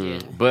know?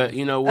 But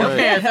you know what?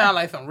 It sound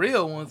like some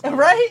real ones.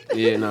 Right?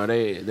 Yeah, no,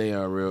 they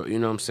are real. You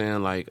know what I'm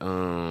saying? Like,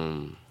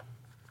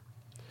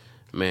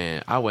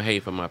 man, I would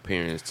hate for my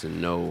parents to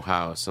know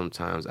how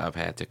sometimes I've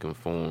had to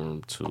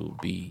conform to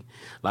be.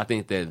 I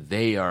think that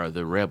they are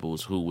the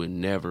rebels who would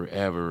never,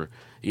 ever,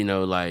 you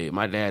know, like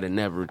my dad had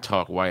never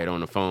talk white on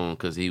the phone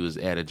because he was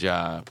at a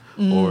job.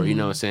 Or, you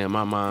know what I'm saying?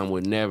 My mom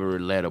would never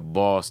let a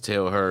boss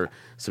tell her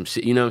some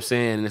shit. You know what I'm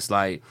saying? And it's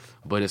like,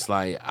 but it's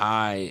like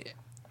I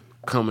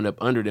coming up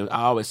under them.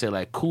 I always say,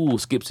 like, cool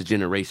skips a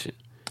generation.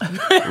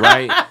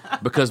 Right?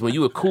 Because when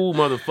you a cool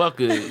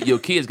motherfucker, your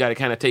kids got to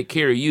kind of take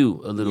care of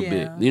you a little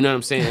bit. You know what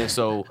I'm saying? And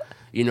so,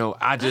 you know,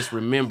 I just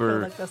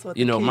remember, like that's what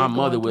you the know, kid my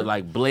mother going would through.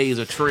 like blaze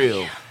a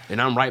trail,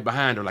 and I'm right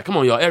behind her, like, come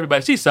on, y'all,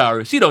 everybody, she's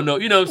sorry, she don't know,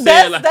 you know what I'm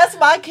saying? Like, That's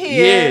my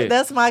kid. Yeah.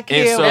 That's my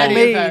kid And so- with That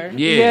me. is her.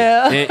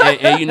 yeah.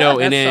 And you know,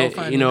 and That's so then,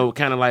 funny. you know,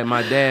 kind of like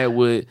my dad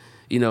would,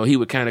 you know, he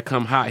would kind of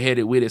come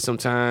hot-headed with it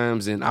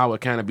sometimes, and I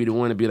would kind of be the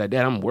one to be like,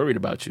 Dad, I'm worried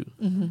about you.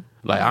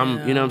 Like,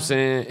 I'm, you know what I'm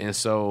saying? And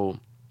so,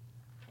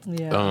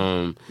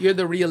 Yeah. You're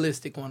the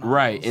realistic one.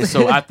 right. And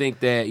so I think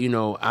that, you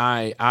know,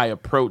 I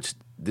approached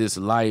this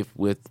life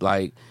with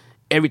like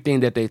everything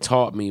that they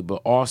taught me,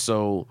 but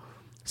also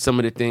some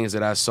of the things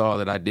that I saw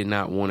that I did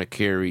not want to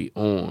carry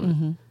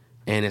on.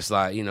 And it's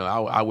like, you know,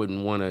 I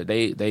wouldn't want to,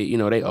 they, you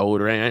know, they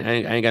older. I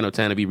ain't got no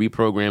time to be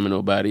reprogramming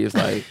nobody. It's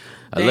like,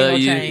 I They ain't love gonna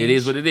you. change. It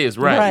is what it is.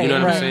 Right. Right, You know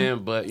what right. I'm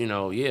saying? But, you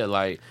know, yeah,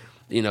 like,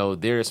 you know,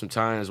 there are some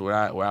times where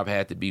I've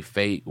had to be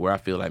fake, where I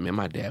feel like, man,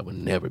 my dad would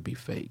never be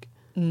fake.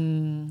 You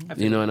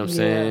know what I'm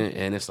saying?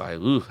 And it's like,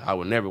 ooh, I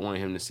would never want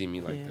him to see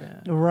me like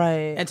that.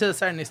 Right. And to a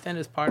certain extent,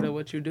 it's part of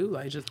what you do,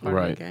 like just part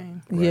Right. of the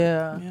game.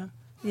 Yeah. Yeah.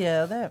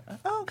 Yeah. That. I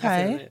feel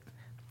Okay. it.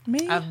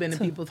 Me. I've been to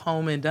too. people's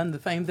home and done the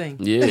same thing.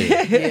 Yeah.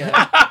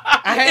 Yeah.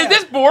 I have. Is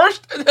this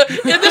borscht? Is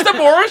this a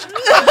borscht?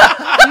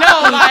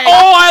 No, like,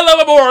 Oh, I love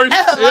a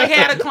borscht. like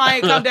had a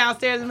client come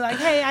downstairs and be like,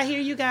 "Hey, I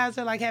hear you guys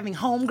are like having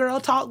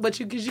homegirl talk, but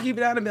you keep it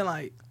down and be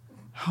like,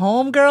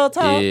 Homegirl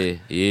talk. Yeah,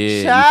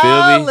 yeah. Child, You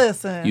feel me?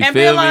 listen. You and be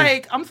feel me?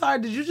 like, I'm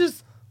sorry, did you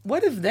just?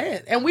 What is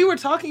that? And we were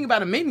talking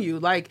about a menu.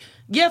 Like,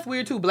 yes, we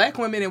were two black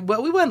women,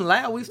 but we wasn't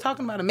loud. We was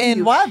talking about a menu.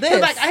 And why He was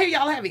this? like, I hear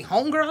y'all having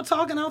homegirl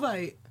talk, and I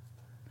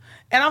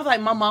was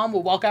like, my mom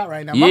would walk out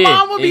right now. My Yeah,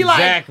 mom would be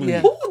exactly.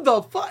 like, who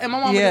the fuck? And my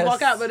mom would Yes. just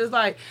walk out, but it's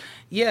like,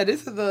 yeah,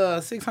 this is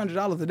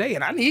 $600 a day,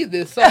 and I need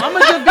this. So I'm gonna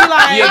just be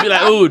like, Yeah, be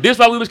like, ooh, this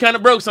why we was kind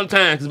of broke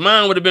sometimes. Because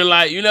mine would have been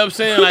like, you know what I'm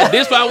saying? Like,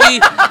 this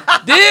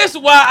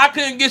why I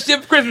couldn't get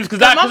shit for Christmas. Because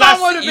my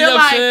mom would have you been know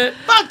what I'm saying? like,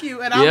 fuck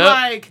you. And I'm Yep,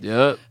 like,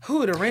 yep.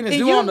 who, the rent is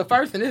And due you- on the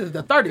 1st, and this is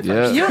the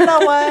 31st. Yeah. You know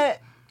what?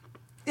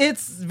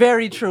 It's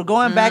very true.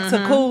 Going back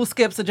to cool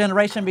skips a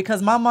generation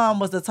because my mom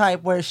was the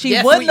type where she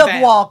Yes, wouldn't we have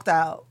back. walked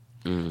out.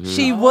 Mm-hmm.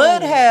 She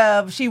would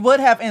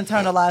have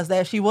internalized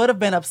that. She would have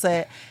been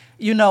upset,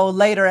 you know,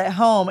 later at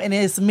home. And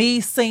it's me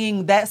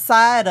seeing that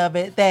side of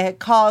it that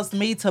caused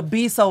me to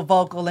be so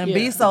vocal and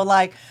be Yeah. so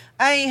like,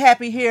 I ain't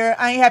happy here.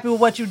 I ain't happy with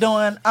what you're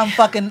doing.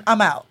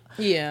 I'm out.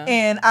 Yeah.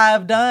 And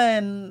I've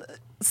done,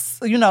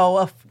 you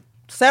know,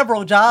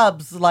 several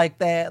jobs like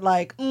that.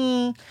 Like,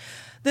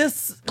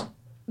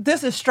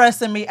 this is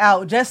stressing me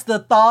out. Just the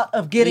thought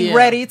of getting Yeah.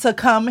 ready to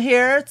come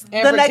here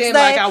And the next pretend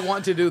day. like I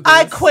want to do this.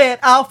 I quit.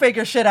 I'll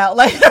figure shit out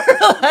later.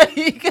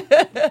 Like,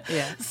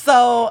 Yeah.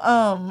 so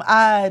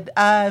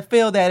I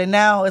feel that, and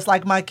now it's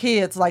like my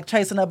kids like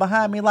chasing up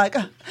behind me, like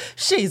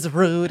she's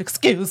rude.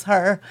 Excuse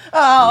her.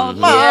 Oh, mom,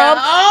 Yeah.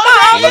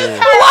 mom, Yeah.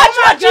 watch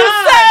what you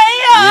say.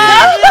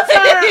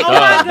 Oh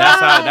my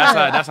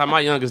God. That's how my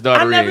youngest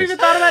daughter I never is. even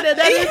thought about that.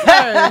 That is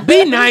her.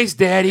 Be nice,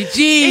 daddy.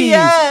 Jeez.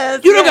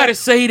 Yes, You don't yes. got to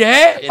say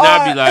that. And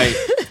I'd be like,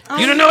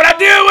 You don't know what I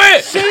deal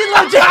with. She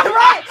legit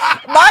right.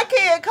 My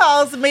kid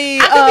calls me.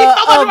 I could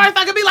be so much worse.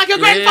 I could be like your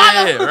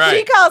grandfather. Right.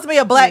 She calls me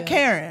a black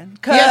Karen.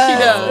 Yes,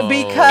 she does.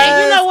 Because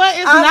And you know what?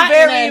 It's I'm not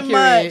very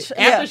inaccurate. much.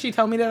 After she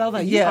told me that, I was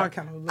like, you are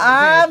kind of a black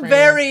I'm friend.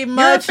 very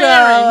much.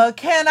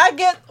 Can I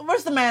get?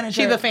 Where's the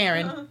manager? She's a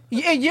Farron.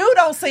 You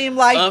don't seem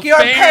like A you're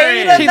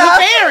Farron. paid She's enough.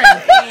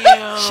 a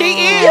Farron. She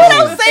is. You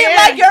don't seem Farron.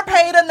 like you're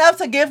paid enough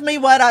to give me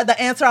the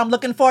answer I'm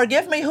looking for.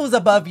 Give me who's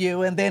above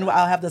you, and then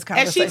I'll have this And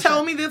conversation. she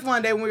told me this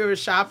one day when we were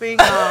shopping.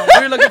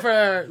 We were looking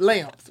for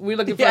lamps. We were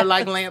looking for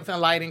like lamps and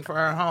lighting for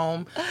her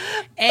home.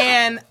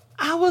 And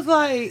I was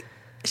like,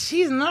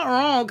 she's not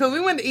wrong. Because we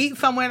went to eat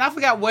somewhere and I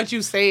forgot what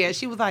you said.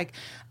 She was like,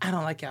 I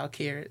don't like y'all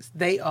carrots.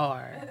 They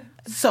are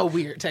so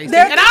weird tasting.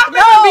 And I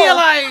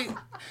remember being like,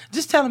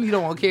 just tell him you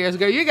don't want carrots,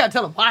 girl. You ain't got to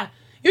tell him why.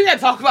 You got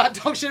to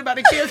talk shit about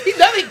the carrots. He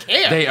doesn't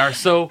care. They are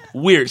so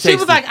weird. She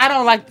was like, I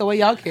don't like the way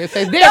y'all carrots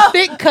taste. They're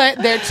thick cut.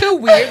 They're too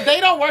weird. They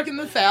don't work in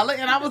the salad.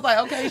 And I was like,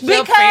 okay,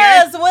 Chef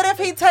Farron. Because what if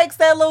he takes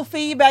that little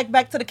feedback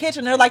back to the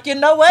kitchen? They're like, you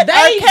know what? They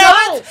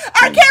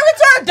Our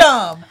carrots are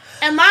dumb.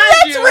 And mind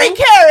Let's you,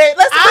 re-carrot.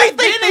 Let's I've rethink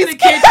been in these the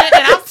kitchen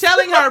and I'm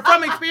telling her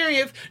from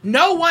experience,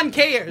 no one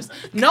cares.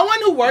 No one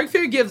who works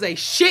here gives a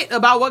shit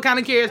about what kind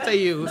of carrots they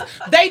use.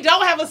 They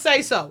don't have a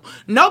say-so.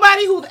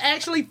 Nobody who's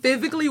actually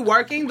physically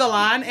working the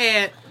line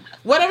at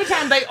whatever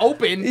time they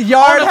open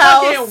Yard on a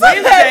House. fucking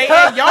Wednesday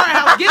at Yard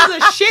House gives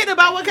a shit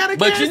about what kind of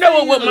carrots but you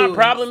know they what use. my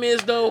problem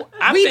is, though?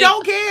 We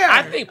don't care.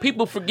 I think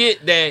people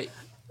forget that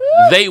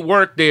they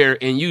work there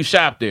and you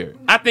shop there.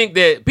 I think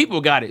that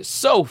people got it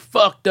so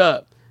fucked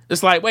up.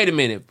 It's like, wait a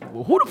minute,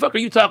 who the fuck are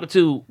you talking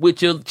to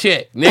with your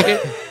check,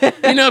 nigga?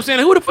 You know what I'm saying?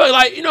 Who the fuck,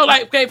 like, you know,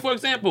 like, okay, for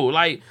example,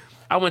 like,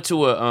 I went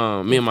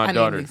to me and my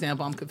daughter. Need an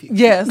example, I'm confused.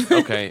 Yes.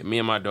 Okay, me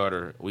and my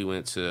daughter, we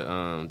went to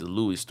the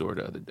Louis store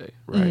the other day,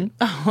 right?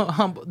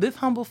 This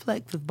humble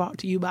flex is brought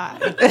to you by.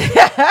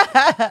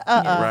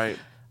 Right.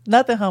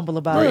 Nothing humble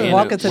about We're it. in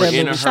Walk a- into we're that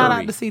in a movie. Shout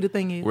hurry. out to see the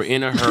thing is. We're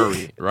in a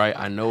hurry, right?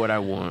 I know what I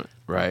want,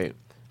 right?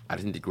 I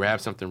just need to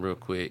grab something real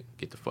quick,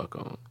 get the fuck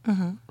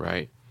on,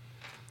 right?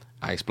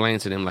 I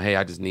explained to them, like, hey,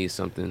 I just need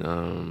something,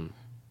 I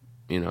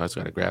just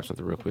got to grab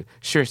something real quick.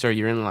 Sure, sir,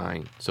 you're in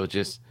line.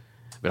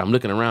 But I'm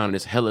looking around, and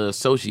there's hella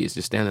associates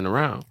just standing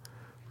around.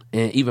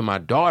 And even my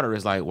daughter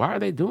is like, why are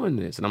they doing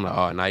this? And I'm like,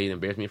 oh, now you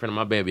embarrass me in front of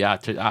my baby. I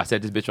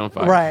set this bitch on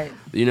fire. Right.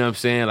 You know what I'm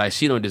saying? Like,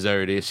 she don't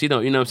deserve this. She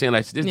don't, you know what I'm saying?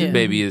 Like, this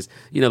baby is,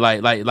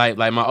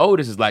 like my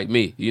oldest is like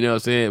me. You know what I'm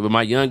saying? But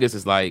my youngest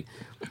is like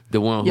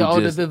the one who Your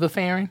oldest is a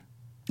Farron?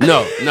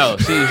 No,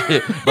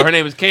 but her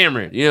name is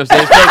Cameron. You know what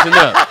I'm saying? It's close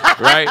enough,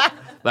 right?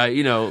 Like,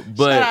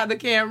 but Shout out to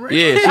Cameron.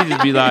 yeah, she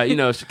just be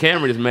like,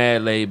 Cameron is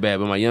mad laid back,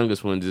 but my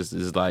youngest one just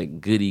is like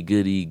goody.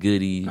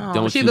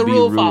 Don't she's you a be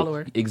rule rude.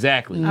 Follower.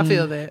 Exactly. I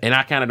feel that. And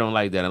I kind of don't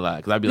like that a lot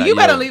because I'd be like, You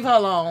better leave her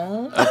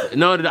alone.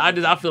 No,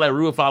 I feel like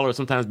rule followers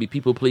sometimes be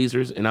people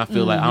pleasers, and I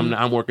feel like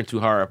I'm working too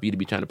hard for you to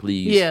be trying to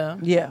please. Yeah.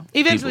 Yeah.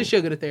 Eventually People.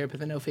 she'll get a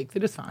therapist and they'll fix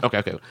it. It's fine.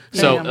 Okay.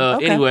 So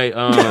Okay. anyway,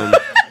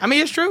 I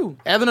mean, it's true.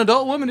 As an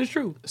adult woman, it's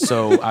true.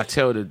 so I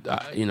tell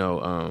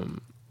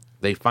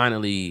they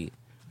finally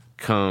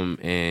come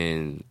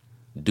and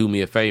do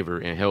me a favor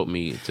and help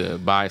me to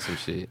buy some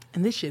shit.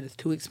 And this shit is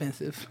too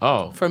expensive.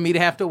 Oh. For me to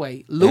have to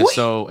wait. Louis?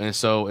 And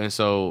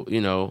so,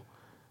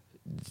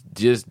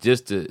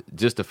 just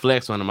to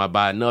flex on him, I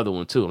buy another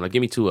one too. I'm like,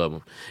 give me two of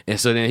them. And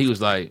so then he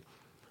was like,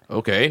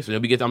 okay. So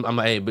then I'm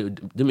like, hey,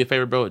 but do me a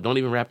favor, bro. Don't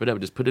even wrap it up.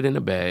 Just put it in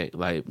the bag.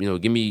 Like,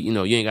 give me, you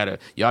ain't gotta.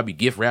 Y'all be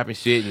gift wrapping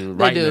shit and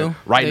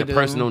writing a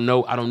personal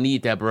note. I don't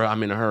need that, bro.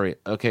 I'm in a hurry.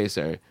 Okay,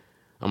 sir.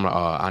 I'm like,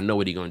 oh, I know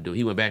what he gonna do.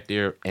 He went back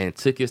there and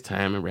took his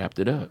time and wrapped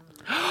it up.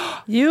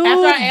 You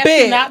After I asked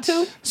bitch. you not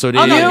to? So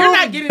then, Oh, no, you're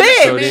not getting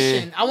this so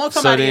permission. then- I want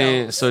somebody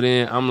else. So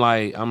then I'm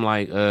like,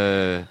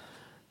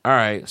 all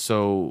right.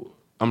 So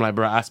I'm like,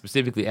 bro, I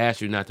specifically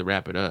asked you not to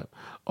wrap it up.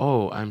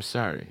 Oh, I'm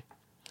sorry.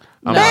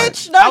 I'm like,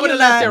 Bitch, no, I would've you're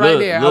left not. it right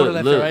there. I would've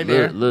left it right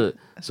there. Look.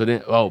 So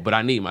then, but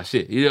I need my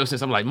shit. You know what I'm saying?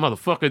 So I'm like,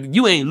 motherfucker,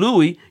 you ain't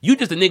Louis. You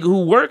just a nigga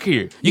who work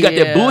here. You got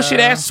that Yeah. bullshit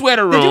ass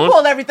sweater Did you on.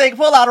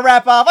 pull out a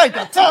wrap off? I ain't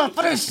got time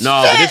for this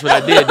No, shit. but this what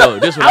I did though.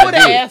 This what I I would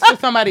have did. asked for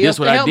somebody This else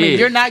to what I help me. did.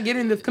 You're not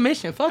getting this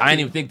commission. Fuck I you. didn't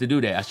even think to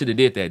do that. I should have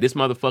did that. This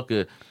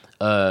motherfucker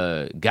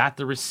got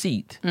the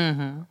receipt,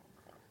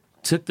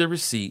 took the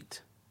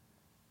receipt,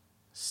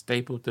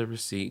 stapled the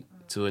receipt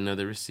to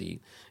another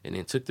receipt, and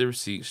then took the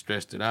receipt,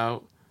 stretched it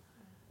out,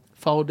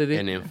 Folded it.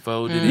 and then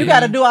folded it. You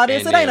gotta do all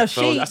this. and It ain't then a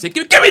folded- sheet. I said,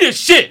 give me this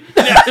shit.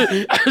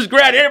 And I just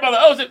grabbed everybody.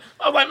 I was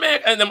like, man.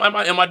 And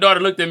then my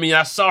daughter looked at me, and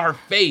I saw her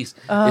face,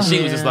 and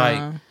she was just like,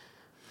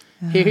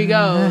 Here he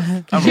goes.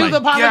 I'm She was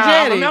like,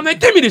 apologetic. God, I'm like,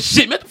 give me this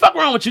shit, man. What the fuck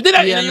wrong with you? Did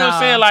I? Yeah, You know what I'm nah.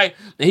 saying? Like,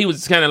 and he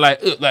was kind of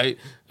like,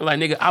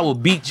 nigga, I will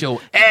beat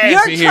your ass.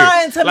 You're in here.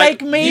 trying to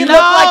Like, make me you look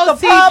like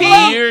the CP.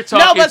 problem. You're No,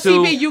 talking but to-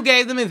 CP, you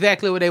gave them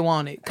exactly what they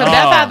wanted. Because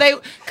that's how they.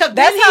 Because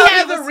That's then how he it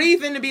has was- a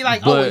reason to be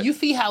like, But- oh, well, you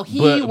see how he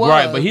but, was.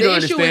 Right, but he the don't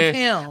issue understand.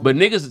 is him. But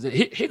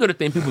niggas, here go the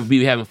thing people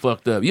be having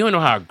fucked up. You don't know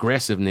how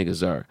aggressive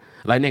niggas are.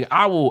 Like, nigga,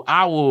 I will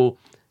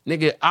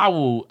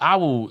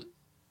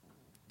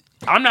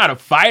I'm not a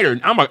fighter.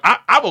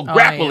 I will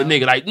grapple a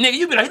nigga. Like, nigga,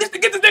 you be like, get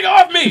this nigga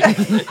off me.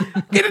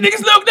 Get the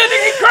nigga look, that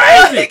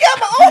nigga crazy.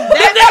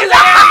 That nigga's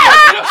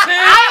ass. You know what I'm saying?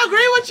 I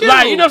agree with you.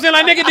 Like, you know what I'm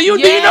saying? Like, nigga, do you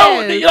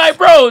know? You're like,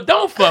 bro,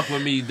 don't fuck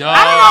with me, dog.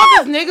 I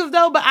don't know if it's niggas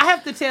though, but I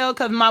have to tell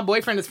because my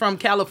boyfriend is from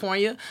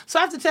California, so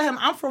I have to tell him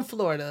I'm from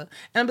Florida,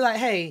 and I'll be like,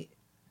 hey,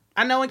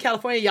 I know in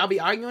California y'all be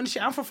arguing and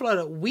shit. I'm from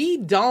Florida. We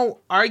don't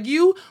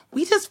argue.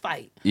 We just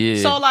fight. Yeah.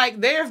 So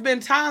like, there have been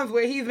times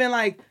where he's been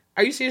like,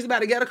 "Are you serious about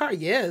to get a car?"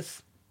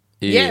 Yes.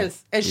 Yeah.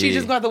 Yes. And she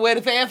just got to wear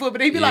the fan foot,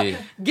 but he'd be Yeah. like,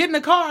 get in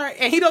the car,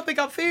 and he don't think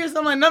I'm serious.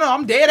 I'm like, no,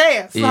 I'm dead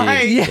ass. Yeah.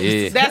 Like,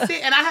 Yeah. that's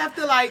it. And I have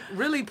to like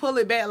really pull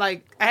it back.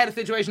 Like, I had a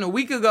situation a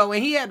week ago,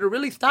 and he had to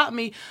really stop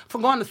me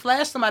from going to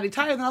slash somebody's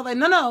tires. And I was like,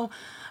 no.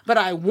 But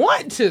I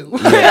want to.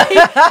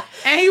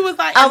 And he was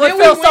like, I would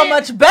feel so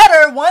much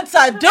better once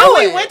I do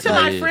it. We went to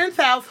my friend's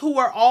house who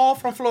are all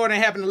from Florida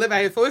and happen to live out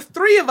here. So it's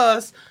 3 of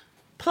us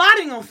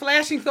plotting on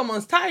flashing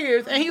someone's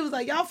tires. And he was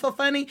like, y'all so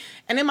funny.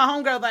 And then my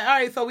homegirl was like, all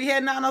right, so we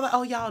heading out. And I was like,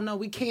 oh, y'all know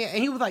we can't.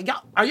 And he was like,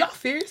 are y'all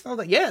serious? And I was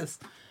like, yes.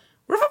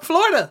 We're from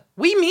Florida.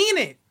 We mean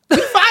it.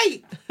 We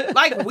fight.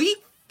 Like, we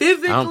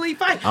physically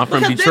fight. I'm from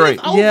Because Detroit. Then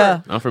it's over.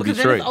 Yeah. I'm from Because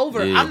Detroit. Then it's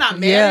over. Yeah. I'm not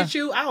mad at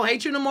you. I don't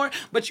hate you no more.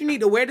 But you need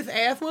to wear this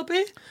ass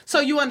whooping so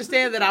you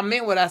understand that I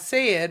meant what I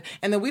said,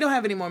 and then we don't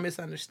have any more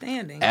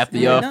misunderstandings. After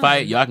y'all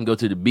fight, y'all can go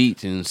to the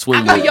beach and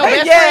swim I could be your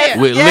best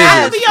friend. with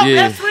I could be lizards. your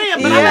Yeah. best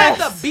friend, but I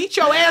have to beat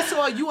your ass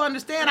so you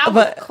understand. I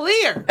was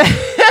clear.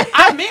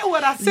 I meant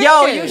what I said.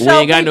 Yo, you We show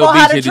ain't got people no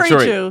how beach to in treat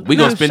Detroit. you. We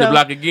gonna You spin the show-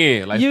 block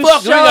again. Like, you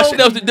fuck, we ain't got show- shit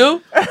else to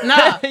do.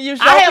 Nah, You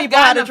show I have people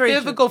how gotten to a treat you.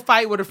 physical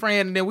fight with a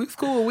friend, and then we was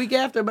cool a week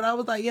after. But I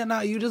was like, yeah,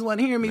 no, you just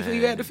wasn't hearing me, so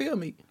you had to feel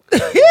me.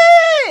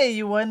 Yeah,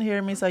 you wouldn't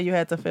hear me, so you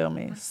had to feel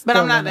me. But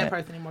I'm not Feeling that it.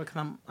 person anymore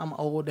because I'm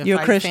old and You're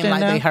fights Christian seem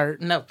like now? they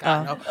hurt. No,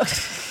 God, no.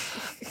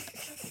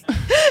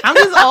 I'm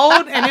just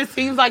old, and it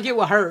seems like it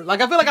will hurt.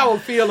 Like I feel like I will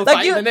feel a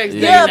fight the next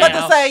day. yeah, now.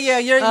 about to say, yeah,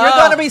 you're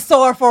gonna be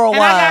sore for a And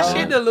while. I got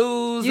shit to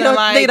lose. You and don't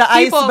like, need an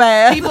ice people,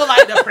 bath. People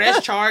like to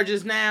press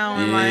charges now.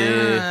 And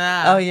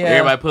Yeah. Oh yeah.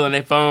 Everybody pulling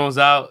their phones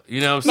out.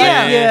 You know what I'm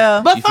Yeah, saying?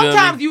 yeah. But You feel me?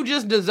 sometimes you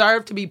just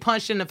deserve to be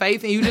punched in the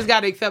face, and you just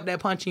got to accept that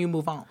punch and you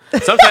move on.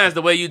 Sometimes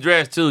the way you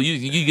dress too,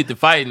 you get to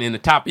fighting and the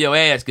top of your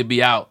ass could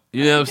be out.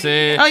 You know what I'm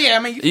saying? Oh yeah, I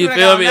mean, You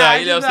feel me? Like,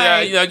 you know what I'm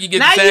saying? You know, you get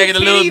now to sagging a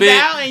your little titties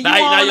bit. out and you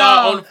Now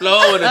y'all on the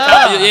floor and the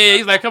top of your, yeah.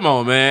 He's like, come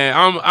on, man.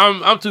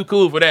 I'm too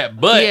cool for that.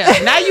 But Yeah,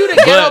 now you the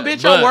ghetto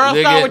bitch, your world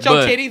nigga, star with your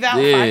but, titties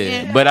out yeah,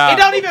 fighting. but it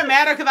don't even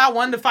matter because I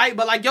won the fight,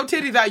 but like your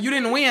titties out, you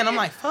didn't win. I'm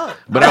like, fuck.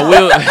 But I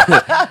will,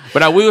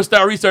 but I will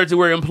start researching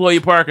where employee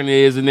parking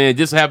is, and then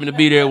just happen to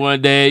be there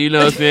one day. You know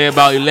what I'm saying?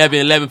 About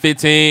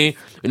 11:15.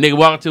 A nigga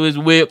walking to his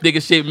whip,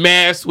 nigga shit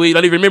mad sweet. I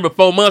don't even remember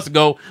 4 months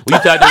ago when you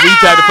tried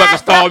to fucking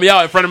stall me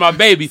out in front of my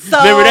baby. So-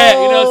 remember that?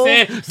 You know what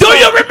I'm saying? Do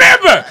you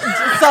remember?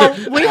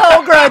 So we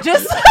hold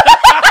grudges.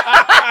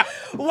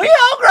 We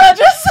hold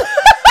grudges.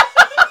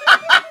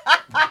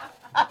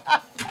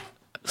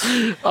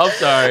 I'm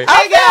sorry.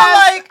 Hey feel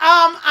guys, like-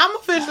 I'm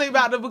officially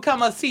about to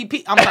become a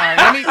CP. I'm sorry.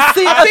 Let me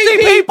See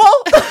people.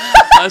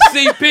 A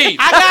CP.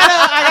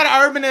 I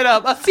gotta urban it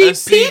up. A A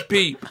CP.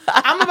 CP.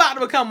 I'm about to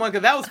become one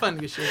because that was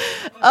funny as shit.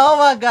 Oh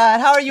my God,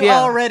 how are you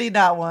Yeah. already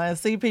not one?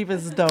 See people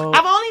is dope.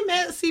 I've only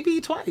met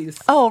CP twice.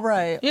 Oh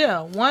right.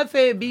 Yeah, once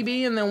at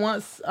BB and then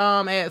once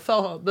at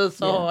Soho, the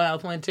Soho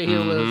House when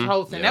Tahir was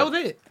hosting. That was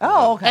it.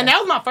 Oh okay. And that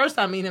was my first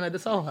time meeting him at the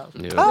Soho House.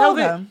 Yeah. oh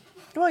that was okay.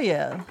 Well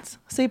yeah,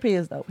 CP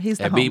is dope. He's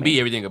the At homie. BB,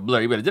 everything a blur.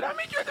 You better, did I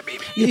meet you at the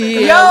BB?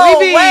 Yeah, Yo,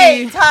 we be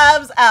wait,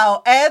 times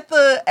out at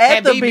the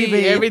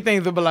BB.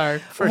 Everything's a blur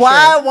for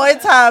Why sure. one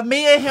time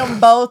me and him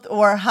both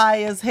were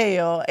high as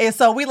hell, and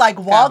so we like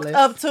walked bless.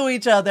 up to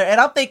each other, and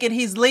I'm thinking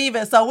he's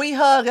leaving, so we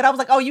hugged, and I was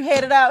like, "Oh, you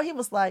headed out?" He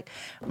was like,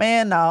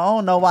 "Man, no, I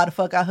don't know why the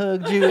fuck I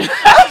hugged you."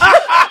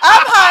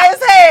 I'm high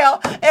as hell,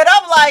 and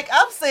I'm like,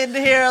 I'm sitting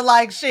here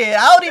like shit.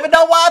 I don't even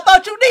know why I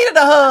thought you needed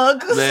a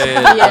hug.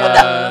 Man,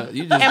 Yeah.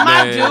 you just And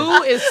my man.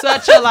 dude is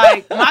such a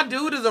my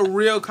dude is a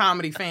real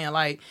comedy fan.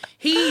 Like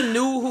he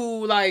knew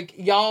who like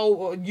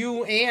y'all,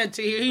 you and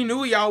Tahir, he knew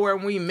who y'all were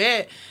when we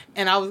met.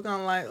 And I was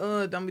gonna like,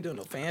 don't be doing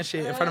no fan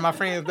shit in front of my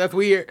friends. That's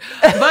weird.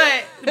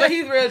 But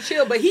he's real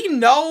chill. But he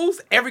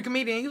knows every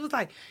comedian. He was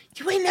like,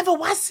 you ain't never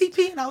watched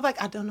CP? And I was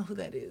like, I don't know who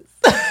that is.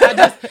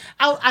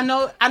 I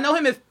know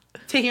him as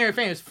Tahir and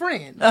Fan's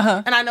friend.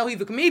 And I know he's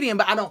a comedian,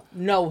 but I don't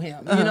know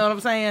him. You know what I'm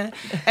saying?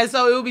 And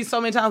so it would be so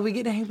many times we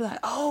get there, he'd be like,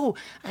 oh,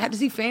 I got to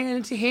see Fan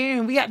and Tahir,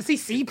 and we got to see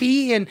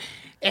CP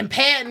and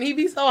Pat, and he'd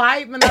be so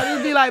hype, and I'd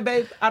just be like,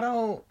 babe, I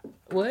don't,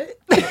 what?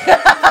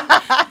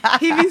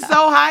 He'd be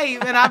so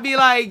hype, and I'd be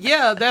like,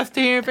 yeah, that's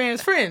Tahir and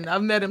Fan's friend.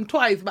 I've met him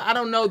twice, but I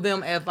don't know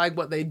them as like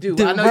what they do.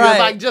 I know you're Right.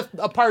 like just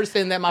a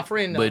person that my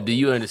friend knows. But do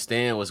you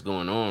understand what's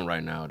going on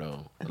right now,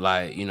 though?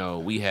 Like, you know,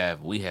 we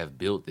have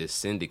built this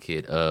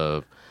syndicate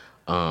of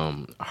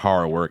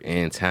hard work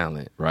and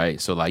talent, right?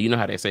 So like, you know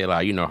how they say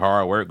like, you know,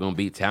 hard work gonna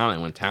beat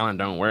talent when talent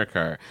don't work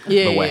hard.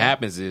 Yeah, but what yeah.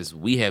 happens is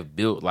we have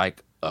built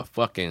like a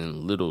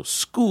fucking little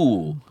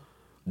school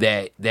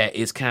that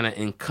is kind of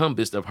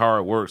encompassed of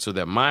hard work, so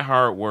that my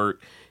hard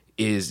work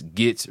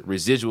gets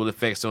residual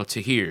effects on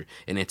Tahir,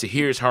 and then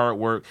Tahir's hard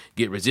work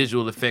get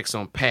residual effects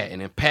on Pat,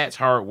 and then Pat's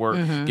hard work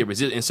get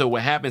residual. And so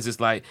what happens is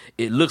like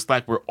it looks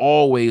like we're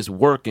always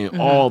working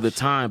all the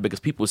time because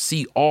people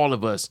see all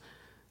of us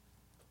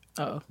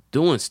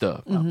doing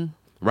stuff,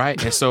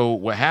 right? And so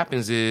what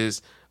happens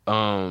is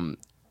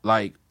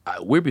like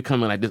we're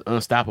becoming like this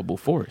unstoppable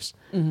force,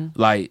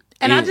 like.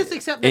 And I just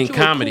accept that you're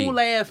comedy. a cool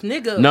ass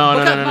nigga. No,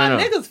 because my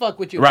niggas fuck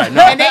with you. Right,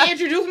 no. And they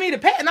introduced me to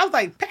Pat, and I was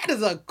like, Pat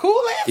is a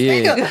cool ass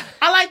nigga.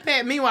 I like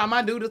that. Meanwhile,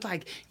 my dude is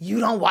like,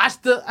 you don't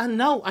watch the. I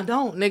know, I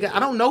don't, nigga.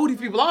 I don't know who these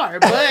people are,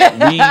 but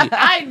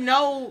I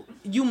know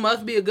you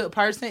must be a good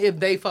person if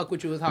they fuck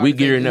with you as hard. We as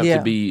they gearing do. up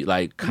to be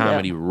like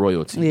comedy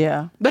royalty.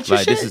 Yeah. But you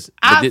Like, should. this is-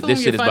 I but assume this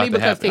you're shit is funny about to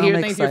because happen. Tahir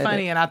I'm thinks you're excited.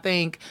 funny, and I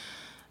think.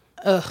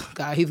 Ugh,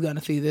 God, he's gonna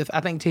see this.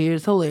 I think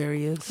Tahir's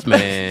hilarious.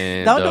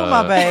 Man, Don't do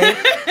my babe.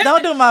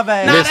 Don't do my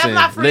babe. Nah, that's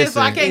my friend, so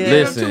I can't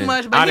give him too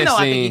much, but you know I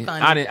think he's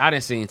funny. I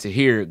didn't see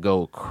Tahir it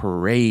go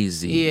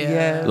crazy. Yeah.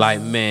 Yes.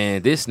 Like,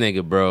 man, this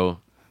nigga, bro.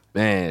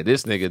 Man,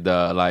 this nigga,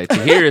 dog. Like,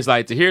 Tahir is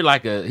like, Tahir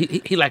like a,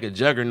 he like a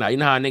juggernaut. You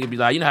know how a nigga be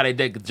like, you know how they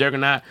take a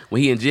juggernaut?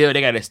 When he in jail, they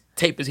got to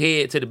tape his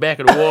head to the back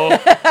of the wall.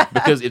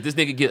 Because if this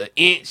nigga get an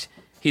inch,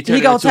 he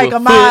gonna into take a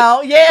foot,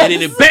 mile, yes. and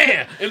then it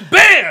bam, and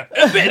bam,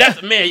 and bam.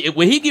 That's man.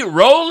 When he get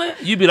rolling,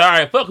 you be like, all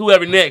right, fuck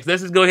whoever next.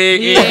 Let's just go ahead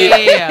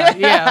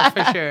and Yeah,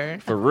 for sure.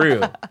 for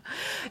real.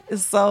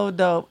 It's so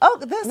dope. Oh,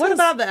 this What is-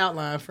 about the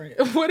outline, friend?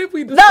 What if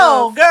we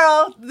No,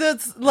 girl.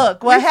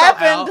 Look, what You're so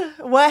happened?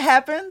 What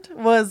happened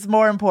was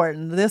more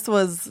important. This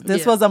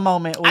was a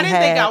moment we I didn't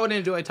had. think I would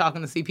enjoy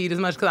talking to CP as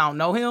much because I don't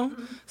know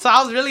him. So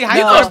I was really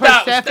hyped No. for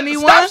Persephone one.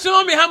 Stop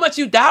showing me how much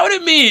you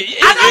doubted me.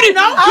 I don't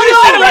know. You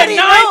just said it like already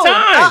 9 knew.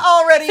 times.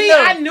 I already See, knew.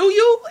 I knew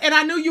you, and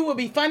I knew you would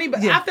be funny,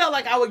 but Yeah. I felt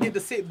like I would get to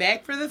sit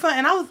back for this one,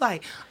 and I was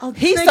like, "Oh,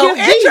 He's this so nigga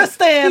is deep.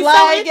 interesting. He's Like,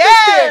 so interesting."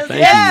 yes, Thank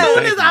yes. you. As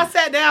soon as I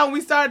sat down, we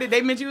started.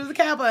 They mentioned you was a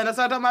Kappa, and I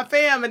started talking about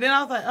fam, and then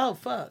I was like, "Oh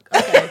fuck,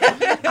 okay." I'm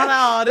like,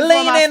 "Oh, this is one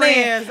of my Leaning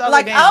friends." in.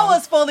 Like, I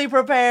was fully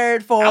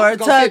prepared I for was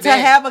gonna sit to back.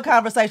 have a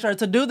conversation or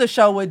to do the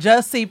show with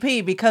just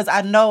CP because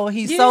I know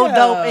he's so Yeah.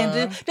 dope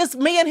and just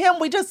me and him.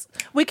 We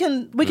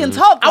can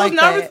talk. I was like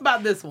nervous that.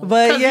 about this one,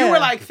 But because yeah. you were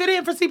like fit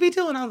in for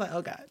CP2, and I was like,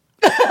 "Oh God."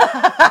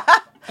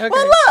 Okay.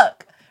 Well,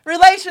 look,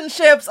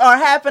 relationships are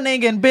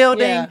happening and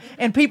building, Yeah.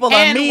 and people are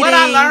And meeting. what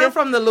I learned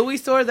from the Louis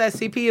store is that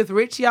CP is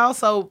rich, y'all.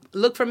 So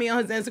look for me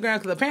on his Instagram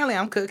because apparently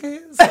I'm cooking.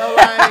 So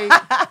like,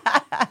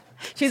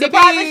 She's a CP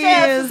private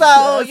chef, is-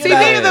 so you CP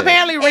know. is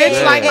apparently rich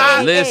Hey, like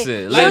my. Listen,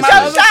 Shoot like your my listen.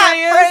 other shot,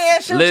 friends.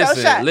 friend. Shoot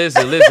your shot.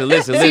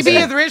 Listen.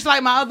 CP is rich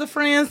like my other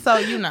friends, so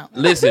you know.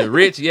 Listen,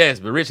 Rich, yes,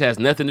 but Rich has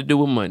nothing to do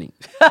with money.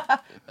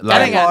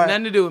 That ain't got part.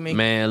 nothing to do with me.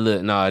 Man,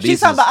 look, nah, She's these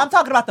talking is, about. I'm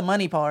talking about the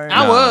money part.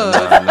 I was.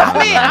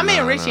 I'm in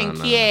nah, rich in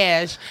nah.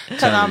 cash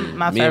because I'm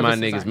my me and my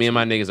services niggas, aren't me and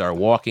my niggas are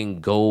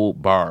walking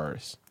gold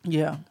bars.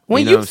 Yeah. When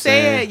You know you what I'm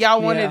saying? said y'all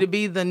wanted Yeah. to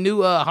be the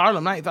new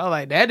Harlem Nights, I was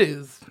like, that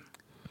is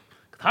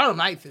Harlem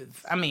Nights is.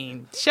 I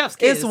mean, Chef's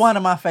Kiss. It's one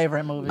of my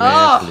favorite movies. Man,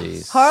 Oh.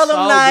 please. Harlem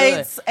So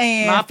Nights good.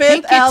 and My Fifth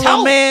pinky toe.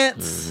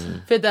 Element.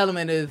 Fifth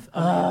Element is,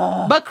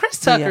 amazing. But Chris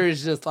Tucker yeah.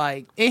 is just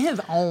like in his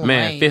own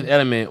Man, lane. Fifth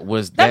Element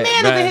was that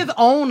that man is in his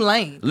own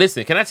lane.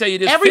 Listen, can I tell you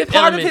this? Every Fifth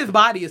part Element, of his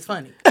body is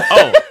funny.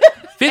 Oh,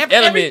 Fifth every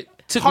Element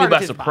took me part of by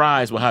his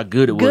surprise with how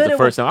good it was Good the it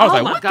first was. time. I was Oh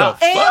like, my what God.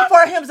 the And fuck?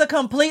 for him to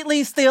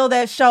completely steal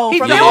that show He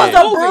from did it was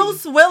that a movie.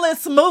 Bruce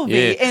Willis movie,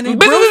 Yeah. and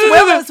Bruce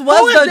Willis Who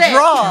was is the that?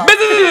 draw.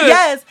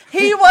 Yes,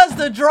 he was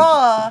the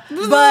draw,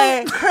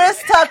 but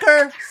Chris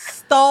Tucker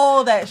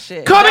stole that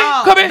shit. Come in,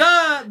 Dog, come in,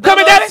 the come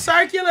in, daddy.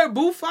 circular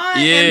bouffant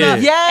Yeah. and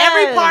the, Yes.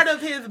 every part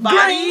of his body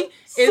Green, is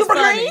super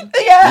funny. green.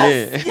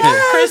 Yes, Yeah.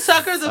 yes. Chris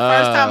Tucker's the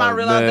first time I Oh,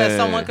 realized that man.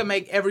 someone can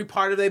make every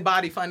part of their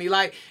body funny.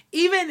 Like,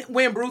 even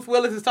when Bruce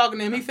Willis is talking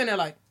to him, he's sitting there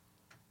like,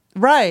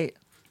 Right.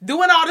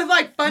 doing all this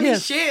like funny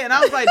Yes. shit. And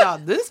I was like,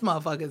 dog, this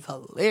motherfucker is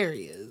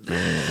hilarious.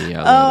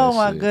 Yeah, I Oh love that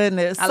my shit.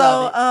 goodness. I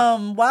love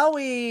So, while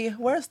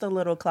where's the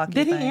little clocky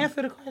Did he thing?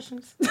 answer the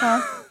questions?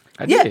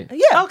 I Yeah, did.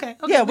 yeah, Okay,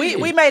 yeah. we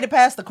We did. made it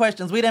past the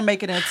questions. We didn't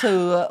make it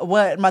into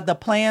what the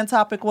plan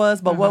topic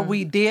was, but Mm-hmm. what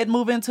we did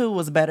move into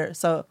was better.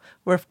 So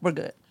we're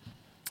good.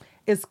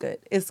 It's good.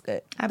 It's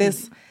good.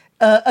 This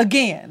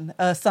again,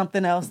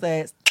 something else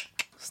that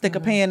stick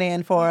a pin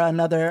in for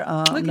another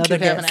Look at another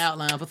you having an guest.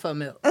 outline for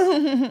something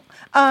else.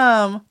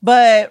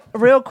 But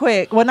real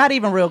quick, well, not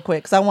even real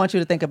quick, because I want you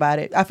to think about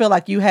it. I feel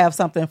like you have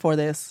something for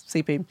this,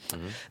 CP.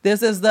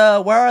 This is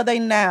the Where Are They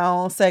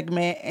Now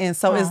segment. And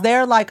so is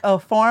there like a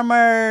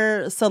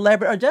former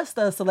celebrity or just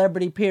a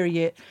celebrity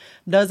period,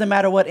 doesn't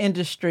matter what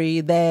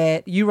industry,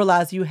 that you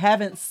realize you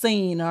haven't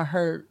seen or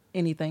heard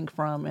anything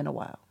from in a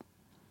while?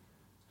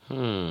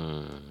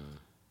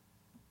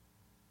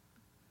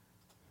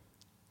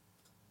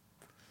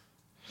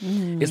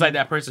 It's like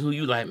that person who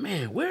you like,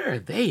 man, where are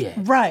they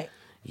at? Right.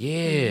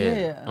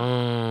 Yeah.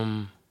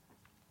 Yeah.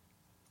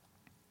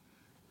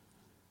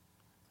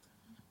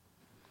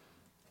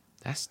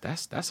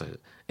 That's a,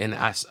 and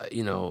I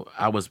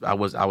was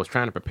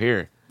trying to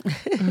prepare.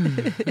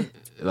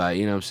 Like,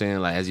 you know what I'm saying?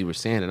 Like, as you were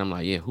saying it, I'm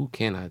like, yeah, who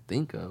can I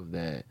think of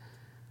that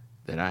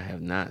that I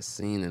have not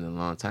seen in a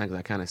long time, because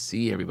I kind of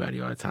see everybody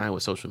all the time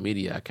with social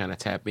media. I kind of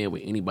tap in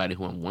with anybody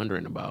who I'm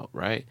wondering about,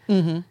 right?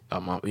 You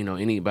know,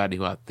 anybody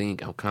who I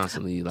think I'm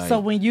constantly like. So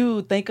when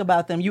you think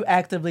about them, you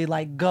actively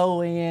like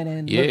go in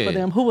and look for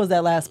them. Who was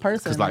that last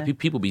person? Because like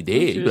people be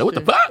dead. You be like, what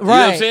the fuck? You know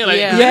Right. what I'm saying? Like,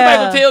 anybody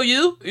gonna tell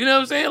you? You know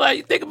what I'm saying?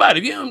 Like, think about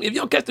it. If you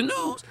don't catch the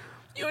news,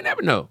 you'll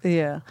never know.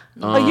 Yeah.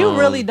 But you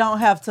really don't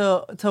have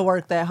to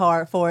work that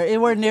hard for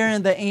it. We're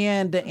nearing the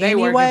end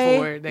anyway.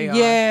 Working for it. They are.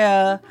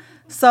 Yeah.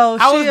 So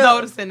I was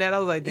noticing that. I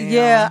was like, damn.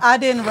 Yeah, I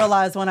didn't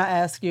realize when I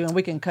asked you, and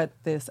we can cut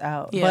this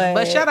out. Yeah,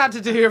 but shout out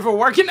to Tahir for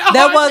working out.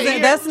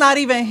 That's not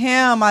even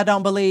him, I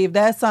don't believe.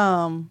 That's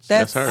her.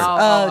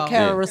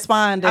 Kara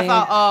responding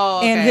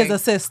and his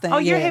assistant. Oh,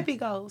 you're Hippie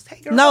Ghost. Hey,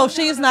 girl. No,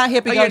 she's not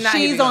Hippie Ghost. Not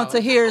she's Hippie on Ghost.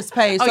 Tahir's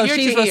page, so you're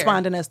she's Tahir.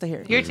 responding as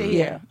Tahir. You're Tahir.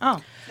 Yeah.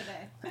 Oh.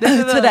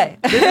 Today.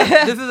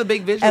 This is a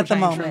big visual At the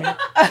change moment.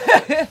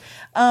 for me.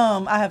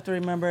 I have to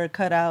remember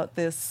cut out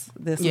this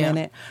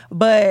minute.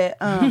 But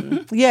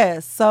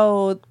yes,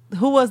 so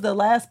who was the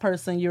last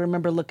person you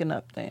remember looking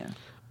up then?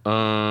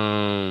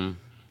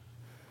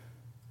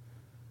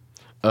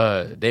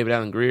 David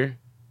Allen Greer.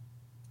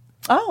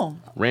 Oh.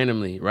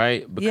 Randomly,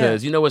 right?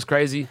 Because you know what's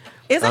crazy?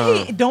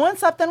 Isn't he doing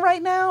something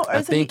right now? Or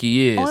I think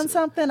he is. On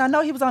something? I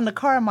know he was on the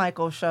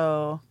Carmichael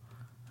show.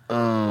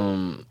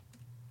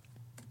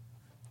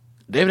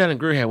 David Allen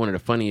Greer had one of the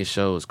funniest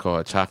shows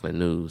called Chocolate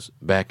News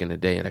back in the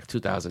day, in like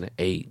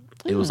 2008.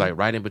 It was like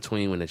right in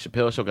between when the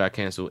Chappelle Show got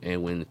canceled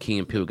and when Key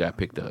and Peele got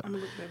picked up.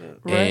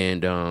 Right.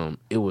 And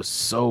it was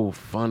so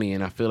funny,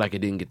 and I feel like it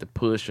didn't get the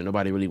push, or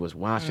nobody really was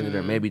watching it,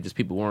 or maybe just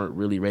people weren't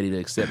really ready to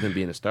accept him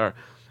being a star.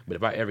 But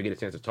if I ever get a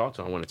chance to talk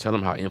to him, I want to tell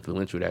him how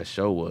influential that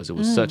show was. It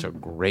was such a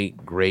great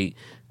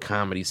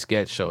comedy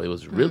sketch show. It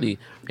was really,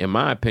 in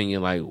my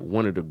opinion, like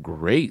one of the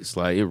greats.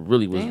 Like it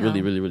really was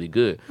really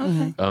good.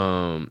 Okay.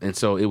 And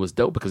so it was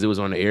dope because it was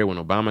on the air when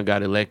Obama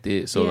got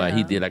elected. So like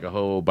he did like a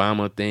whole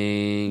Obama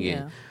thing.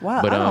 And,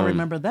 wow, but, I don't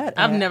remember that.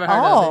 I've never heard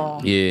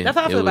of it. Yeah, that's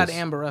how I feel about the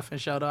Amber Ruffin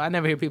show, though. I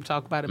never hear people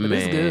talk about it, but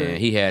it's good.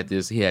 He had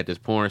this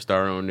porn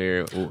star on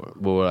there.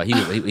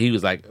 He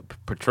was like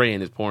portraying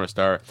this porn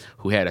star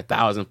who had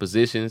 1,000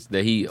 positions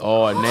that he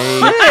all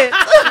named.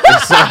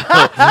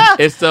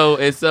 and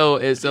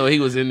so he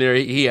was in there.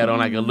 He had on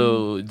like a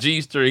little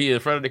G-string. He in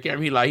front of the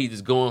camera. He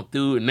just going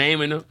through and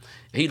naming them.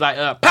 He like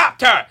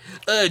Pop-Tart,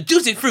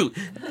 Juicy Fruit,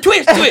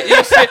 Twist. You know what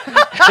I'm saying?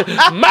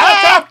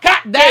 Molotov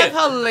cocktail. That's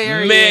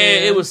hilarious.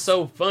 Man, it was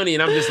so funny,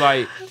 and I'm just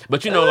like,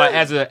 but you know, like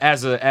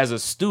as a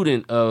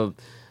student of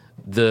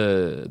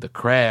the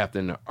craft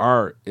and the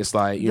art, it's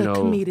like the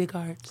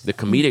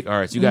comedic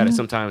arts. You got to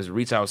sometimes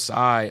reach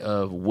outside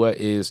of what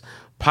is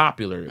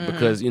popular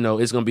because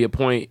it's gonna be a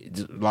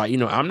point like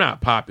I'm not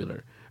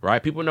popular,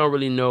 right? People don't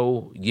really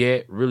know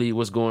yet really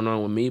what's going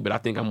on with me, but I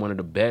think I'm one of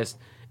the best.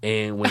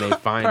 And when they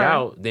find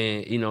out,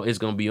 then it's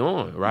gonna be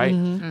on, right?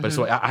 But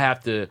so I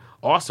have to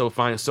also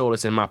find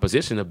solace in my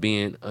position of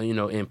being,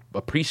 and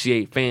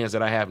appreciate fans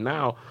that I have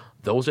now.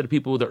 Those are the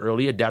people, the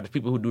early adopters,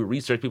 people who do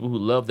research, people who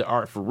love the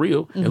art for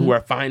real, and who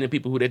are finding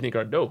people who they think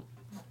are dope.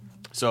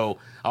 So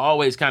I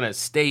always kind of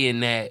stay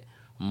in that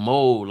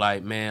mode,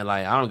 like, man,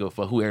 like I don't give a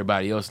fuck who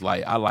everybody else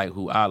like. I like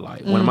who I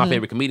like. One of my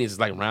favorite comedians is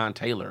like Ron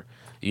Taylor.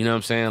 You know what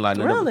I'm saying? Like,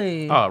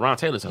 really? Ron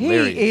Taylor's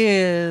hilarious. He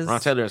is. Ron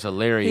Taylor is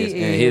hilarious,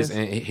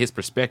 and his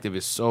perspective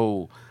is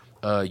so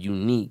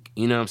unique.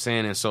 You know what I'm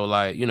saying? And so,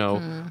 like,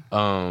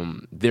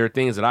 there are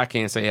things that I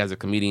can't say as a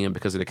comedian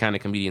because of the kind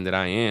of comedian that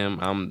I am.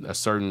 I'm a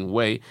certain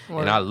way,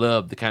 and I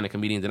love the kind of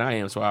comedian that I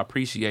am. So I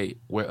appreciate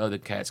where other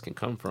cats can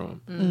come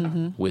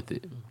from with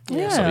it.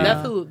 Yeah,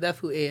 so, that's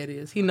who Ed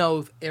is. He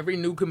knows every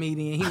new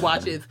comedian. He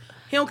watches.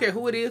 He don't care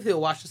who it is. He'll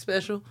watch the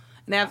special.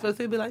 And after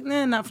he'll be like,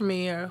 nah, not for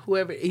me, or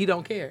whoever. He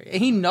don't care. And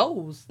he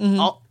knows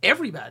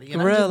everybody.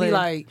 And I just be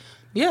like,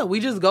 yeah, we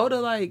just go to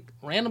like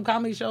random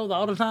comedy shows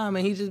all the time.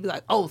 And he just be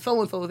like, oh,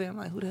 so-and-so there. I'm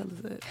like, who the hell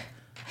is that?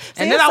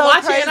 And then I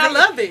watch it and I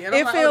love it. And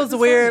it feels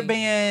weird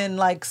being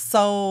like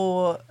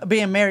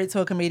being married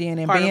to a comedian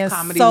and being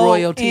so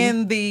royalty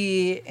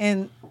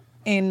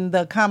in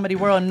the comedy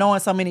world, knowing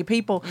so many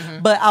people,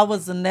 but I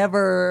was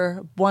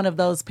never one of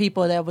those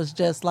people that was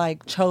just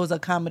like chose a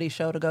comedy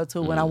show to go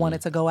to when I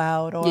wanted to go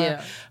out or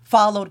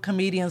followed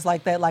comedians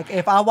like that. Like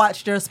if I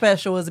watched your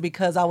special, it was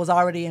because I was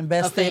already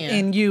invested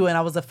in you and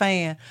I was a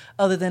fan.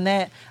 Other than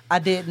that, I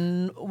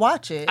didn't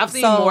watch it. I've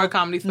seen more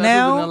comedy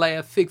specials in the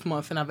last 6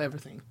 months than I've ever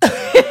seen.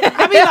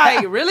 I'd be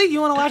like, really?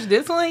 You want to watch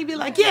this one? He'd be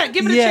like, yeah,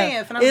 give it a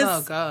chance. And I'm like,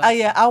 oh, God.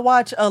 I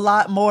watch a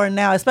lot more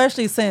now,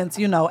 especially since,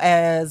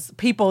 as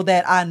people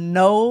that I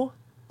know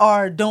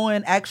are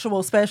doing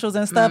actual specials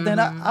and stuff, then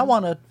I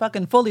want to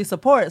fucking fully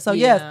support. So,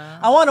 yes,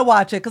 I want to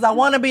watch it because I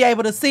want to be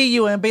able to see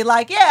you and be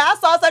like, yeah, I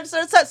saw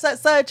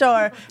such,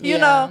 or, you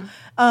know.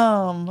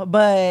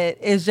 But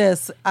it's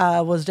just,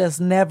 I was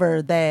just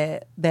never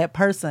that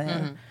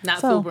person. Not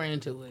super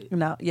into it.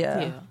 No,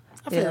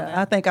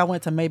 I think I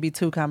went to maybe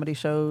 2 comedy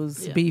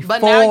shows before.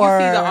 But now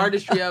you see the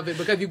artistry of it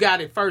because you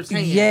got it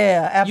firsthand.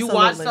 Yeah, absolutely. You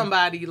watch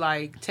somebody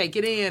like take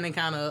it in and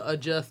kind of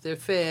adjust their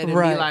fit and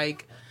be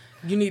like,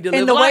 You need to live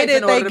in the way life that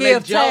in order they to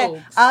give make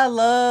jokes. I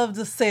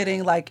loved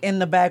sitting like in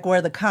the back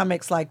where the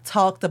comics like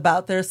talked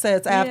about their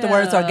sets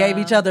afterwards or gave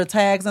each other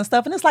tags and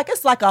stuff. And it's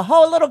like a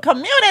whole little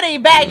community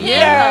back here.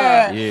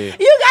 Yeah. You guys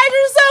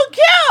are so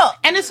cute.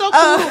 And it's so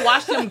cool to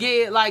watch them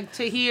get, like,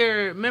 to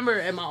hear, remember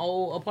at my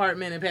old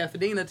apartment in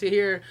Pasadena, to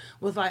hear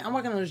was like, I'm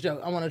working on this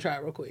joke. I want to try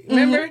it real quick.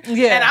 Remember?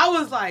 Yeah. And I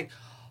was like,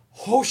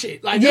 oh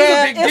shit. Like,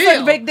 Yeah, this is a big deal.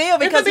 it's a big deal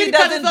because he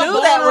doesn't it's a do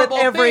that with vulnerable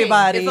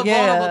everybody. thing. It's a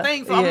Yeah. vulnerable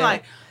thing. So I'm Yeah.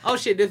 like, oh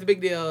shit, this is a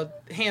big deal.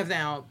 Hands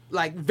down,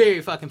 like,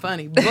 very fucking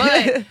funny.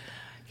 But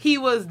he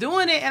was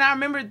doing it, and I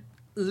remember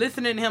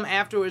listening to him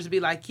afterwards be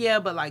like, yeah,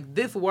 but like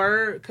this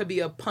word could be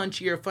a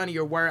punchier,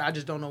 funnier word. I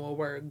just don't know what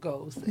word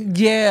goes there.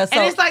 Yeah. So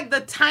And it's like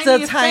the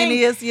tiniest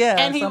thing. yeah.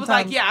 And he was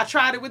like, sometimes. yeah, I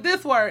tried it with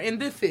this word in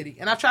this city.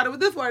 And I tried it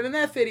with this word in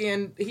that city.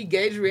 And he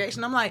gauged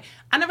reaction. I'm like,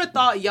 I never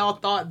thought y'all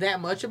thought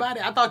that much about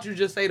it. I thought you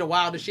just say the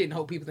wildest shit and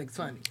hope people think it's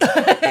funny.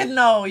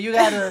 No, you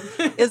gotta.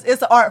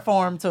 It's an art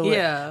form to it.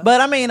 Yeah.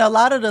 But I mean, a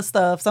lot of the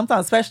stuff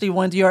sometimes, especially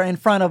when you're in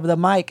front of the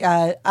mic,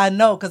 I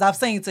know because I've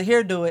seen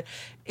Tahir do it.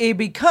 It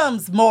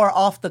becomes more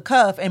off the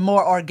cuff and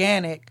more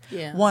organic.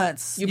 Yeah.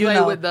 Once You you play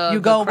know with the you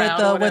go crowd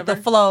with or with the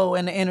whatever. flow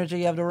and the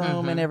energy of the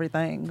room and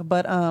everything.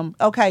 But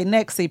okay,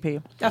 next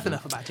CP. That's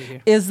enough about you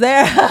here. Is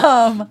there Shout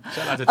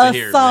out to a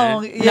Tahir,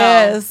 song? man.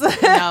 Yes.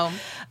 No.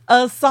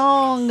 A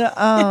song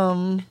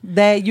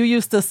that you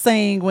used to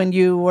sing when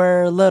you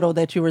were little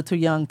that you were too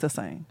young to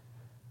sing.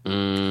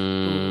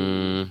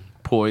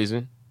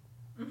 Poison.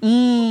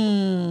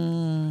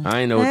 Mm. I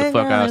ain't know what the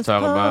fuck I was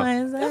talking about.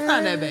 That's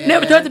not that bad.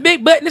 Never touch the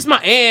big button. It's my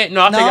aunt.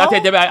 No, I'll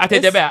take that back. I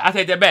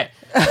take that back.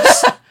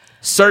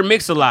 Sir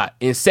Mix-a-Lot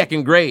in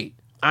second grade.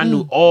 I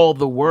knew all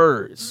the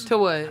words. To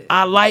what?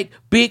 I like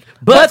big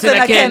butts and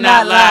I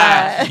cannot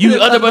lie. You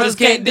other brothers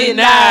can't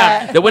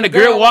deny that when a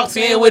girl walks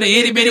in with an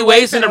itty bitty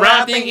waist and a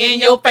round thing in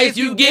your face,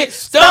 you get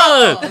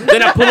stunned.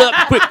 Then I pull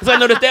up quick because I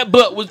noticed that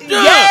butt was done.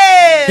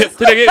 Yes! Hip to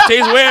the hip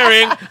she's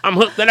wearing. I'm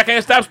hooked and I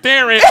can't stop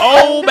staring.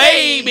 Oh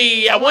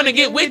baby, I want to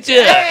get with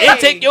you and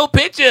take your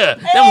picture. Them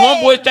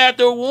homeboys tried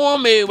to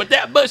warm me with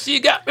that butt she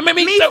got. It made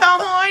me so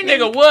horny.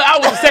 Nigga, what? I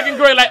was in second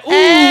grade like, ooh,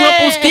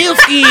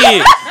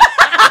 Rumpelstiltskin.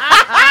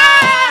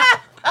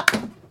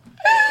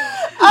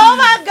 Oh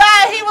my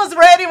God, he was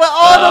ready with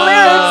all the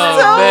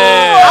lyrics too.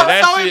 man. I'm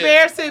that so shit.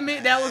 embarrassed to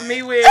admit that was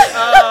me with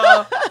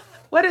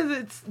what is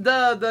it?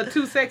 The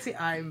too sexy.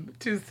 I'm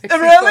too sexy.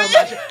 Really? For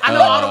my shit. I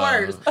know all the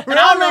words, and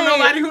I don't know Really?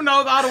 nobody who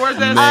knows all the words.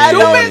 That's Man. I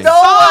don't stupid know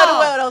song.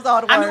 what those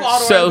all the words. I knew all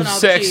the words So when I was a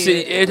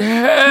sexy kid. it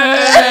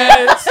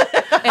hurts.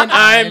 And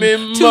I'm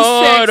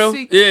immortal. Too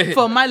sexy Yeah.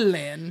 for my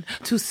land.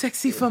 Too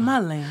sexy for my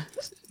land.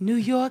 New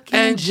York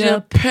And and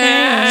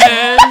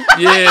Japan.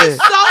 Yeah.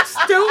 So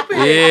stupid.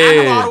 I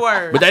Yeah. know all the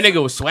words. But that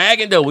nigga was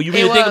swagging though. When you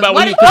really It think was- about what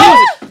when he it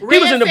was? he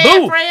was in the Red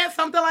Fan booth. Fred,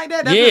 something like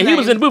that. That's Yeah, his he name.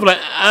 was in the booth like,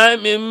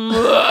 I'm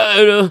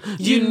immortal.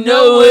 You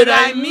know what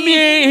I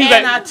mean? He's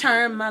And like, I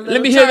turn my little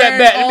let me hear that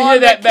back. Let me hear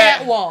that back.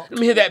 Catwalk. Let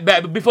me hear that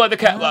back. But before the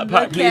catwalk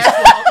part, please.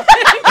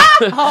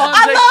 I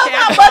love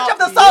how much of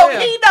the song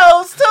he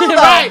knows too. Though.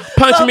 Right.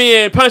 Punch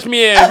me in. Punch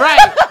me in.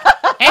 Right.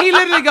 And he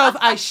literally goes,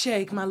 I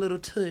shake my little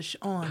tush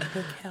on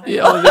the catwalk.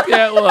 Yeah, on the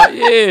catwalk.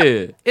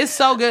 Yeah. It's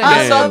so good.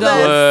 I It's so love dope.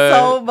 that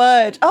so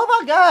much. Oh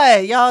my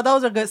God, y'all,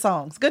 those are good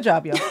songs. Good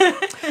job, y'all.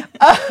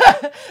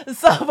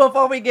 So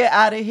before we get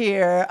out of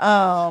here,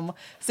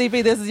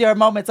 CP, this is your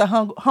moment to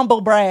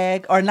humble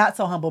brag or not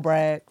so humble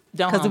brag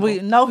Don't because humble. we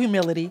no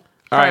humility.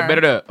 All right, bet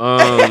it up.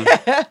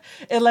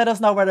 And let us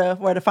know where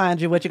to find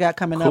you, what you got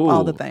coming up,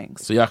 all the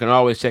things. So y'all can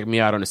always check me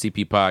out on the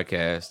CP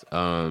podcast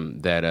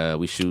that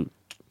we shoot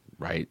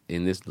right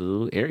in this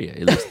little area.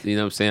 It looks, you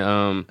know what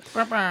I'm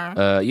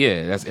saying?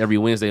 Yeah, that's every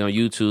Wednesday on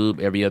YouTube,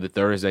 every other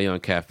Thursday on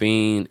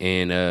Caffeine,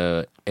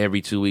 and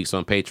every 2 weeks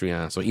on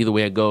Patreon. So either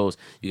way it goes,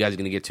 you guys are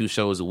going to get 2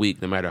 shows a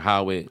week, no matter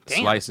how it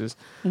slices.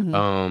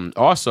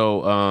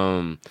 Also,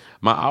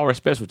 my hour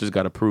special just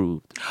got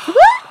approved.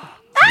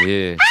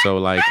 Yeah, so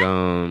like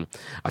I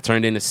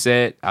turned in a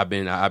set. I've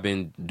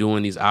been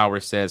doing these hour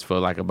sets for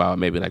like about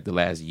maybe like the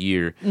last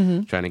year,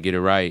 trying to get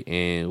it right,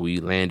 and we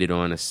landed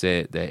on a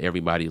set that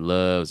everybody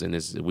loves, and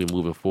we're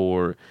moving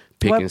forward,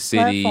 picking What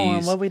cities.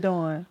 platform? What we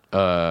doing?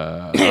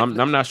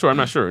 I'm not sure.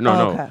 Okay.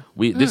 No.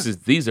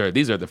 These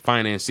are the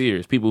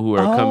financiers, people who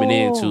are coming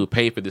in to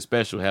pay for the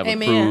special, have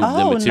Amen. approved the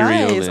Oh,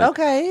 material. nice. And,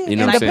 Okay. you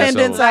know what I'm saying?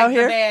 Independence So- out Like the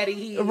here. daddy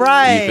he is.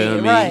 Right. You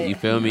feel me? Right. You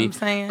feel me? I'm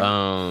saying.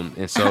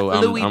 And so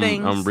Louis I'm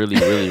things. really,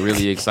 really,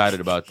 really excited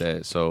about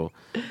that. So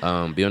be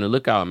on the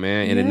lookout,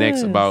 man. In the next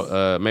Yes.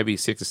 about maybe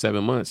 6 to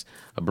 7 months,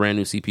 a brand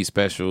new CP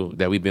special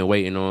that we've been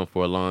waiting on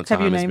for a long Have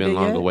you time. It's named been it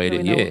long yet?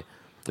 awaited. Do we know? Yeah.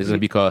 It's gonna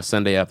be called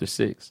Sunday After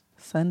 6.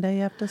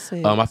 Sunday after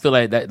 6. I feel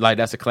like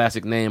that's a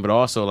classic name, but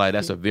also like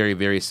that's a very,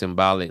 very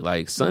symbolic.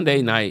 Like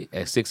Sunday night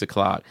at 6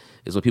 o'clock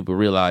is when people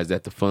realize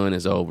that the fun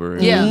is over.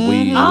 and Yeah.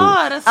 we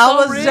That's so I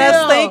was real.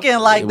 just thinking,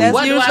 like, that's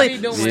What do I be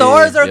usually doing?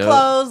 stores are Yeah.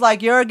 closed.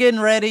 Like, you're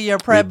getting ready, you're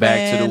we prepping.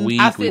 back to the week.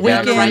 I we sit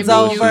back down to and Weekend's write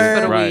bullshit. reviews for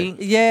the over. week.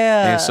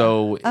 Yeah. And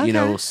so, you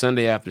know, Okay.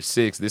 Sunday after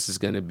 6, this is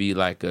going to be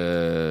like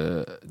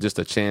just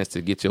a chance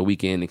to get your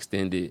weekend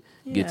extended.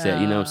 Get that,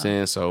 you know what I'm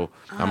saying? So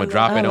I'm gonna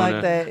drop it I on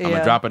like that, I'm gonna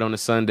yeah. drop it on a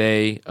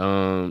Sunday. You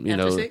After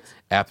know, 6?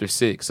 after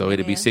 6. So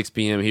it'll be 6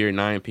 p.m. here,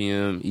 9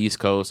 p.m. East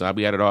Coast. I'll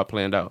be at it all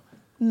planned out.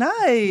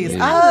 Nice. Yeah.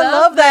 I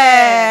love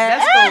that.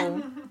 That's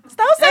cool.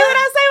 Don't say what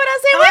I say. What I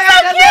say. Oh What's my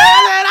so God, cute?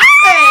 that's what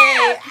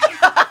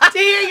I said.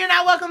 Dear, you're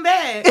not welcome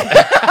back.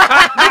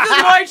 This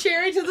is more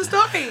cherry to the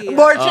story.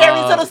 More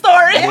cherry to the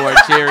story, More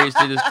cherries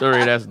to the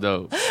story. That's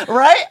dope.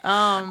 right?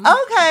 Um,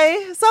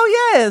 Okay, so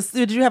yes,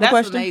 did you have a That's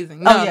question?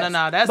 amazing. No, yes.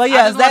 no, that's- But I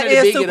yes, just that wanted to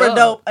is big it super up.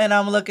 dope, and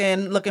I'm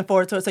looking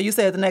forward to it. So you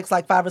said the next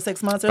like 5 or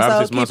 6 months or 5 so.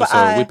 or 6 months or Keep so.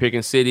 an eye. We're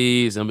picking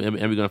cities, and we're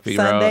gonna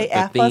figure Sunday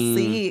out the after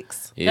theme.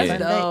 6. Yeah. Sunday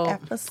dope.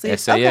 after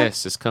 6.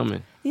 SAS is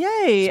coming.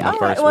 Yay! It's my All right.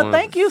 first Well, one.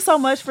 thank you so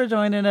much for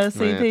joining us,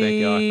 Man, CP.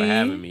 thank y'all for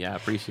having me. I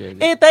appreciate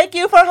it. And thank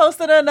you for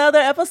hosting another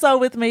episode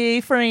with me,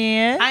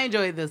 friend. I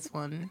enjoyed this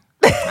one.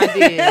 I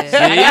did.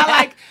 I got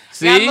got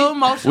a little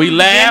emotional. We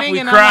laughed, we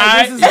beginning, and I'm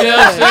like, cried. this is You know what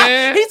I'm good.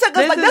 saying? He took us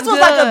This like is this was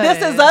like a good.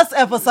 This Is Us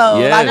episode.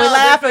 Yes. Like we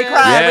laughed, we No,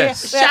 cried,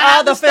 Yes. we Shout had all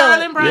out the to Sterling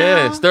feelings. Brown.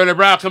 Yeah, Sterling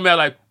Brown come out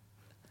like,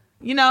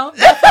 You know,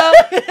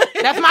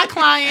 that's my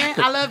client.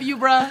 I love you,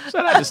 bruh.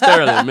 shout out to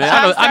Sterling, man.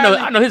 Shout out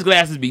I know his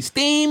glasses be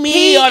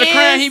steamy. All the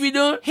crying he be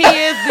doing. He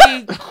is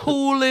the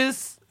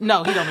coolest.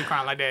 No, he don't be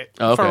crying like that.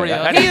 Oh, okay. For real.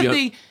 I He just is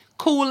be- the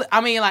cool.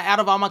 I mean, like out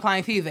of all my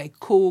clients, he's a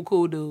cool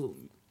dude.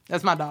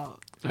 That's my dog.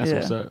 That's Yeah.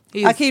 what's up.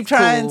 He's I keep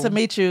trying cool. to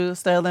meet you,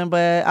 Sterling,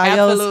 but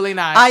Absolutely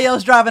not.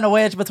 Io's driving a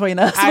wedge between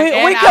us. I- We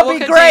and I could will be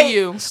continue.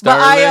 great, but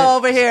Sterling. Io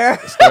over here.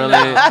 Sterling,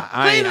 Please leave my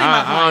I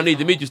don't client need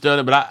to meet you,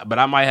 Sterling, but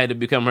I might have to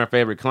become her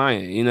favorite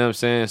client. You know what I'm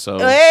saying? So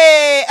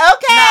Hey,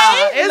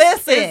 okay,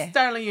 listen. It's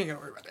Sterling, you ain't gotta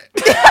worry about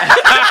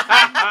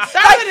that.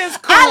 Sterling is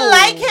cool. I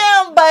like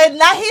him,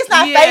 but he's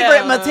not Yeah.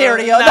 favorite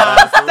material.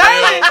 Nah,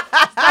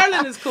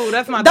 Sterling is cool.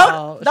 That's my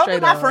dog. Don't be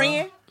straight my up.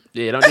 friend.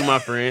 yeah, don't do my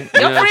friend. You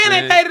Your know what I'm friend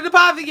ain't saying? paid the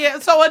deposit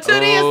yet. So until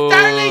then,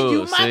 Sterling,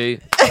 you might see?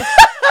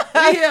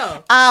 be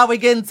here. We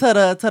getting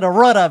to the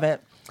root of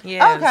it.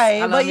 Yes, Okay,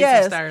 I love but me some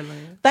yes.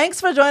 Sterling. Thanks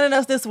for joining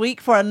us this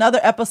week for another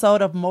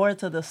episode of More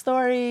to the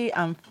Story.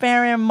 I'm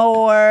Farron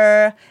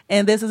Moore,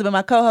 and this has been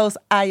my co-host,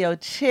 Io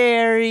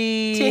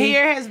Cherry.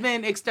 Tahir has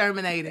been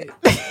exterminated.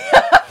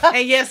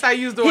 And yes, I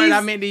used the word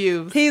I meant to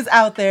use. He's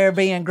out there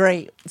being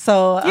great.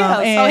 So, Yeah,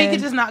 so he and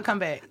could just not come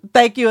back.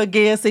 thank you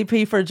again,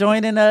 CP, for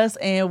joining us,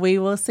 and we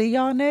will see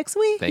y'all next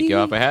week. Thank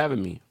y'all for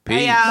having me.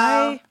 Peace. Bye,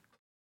 y'all. Bye.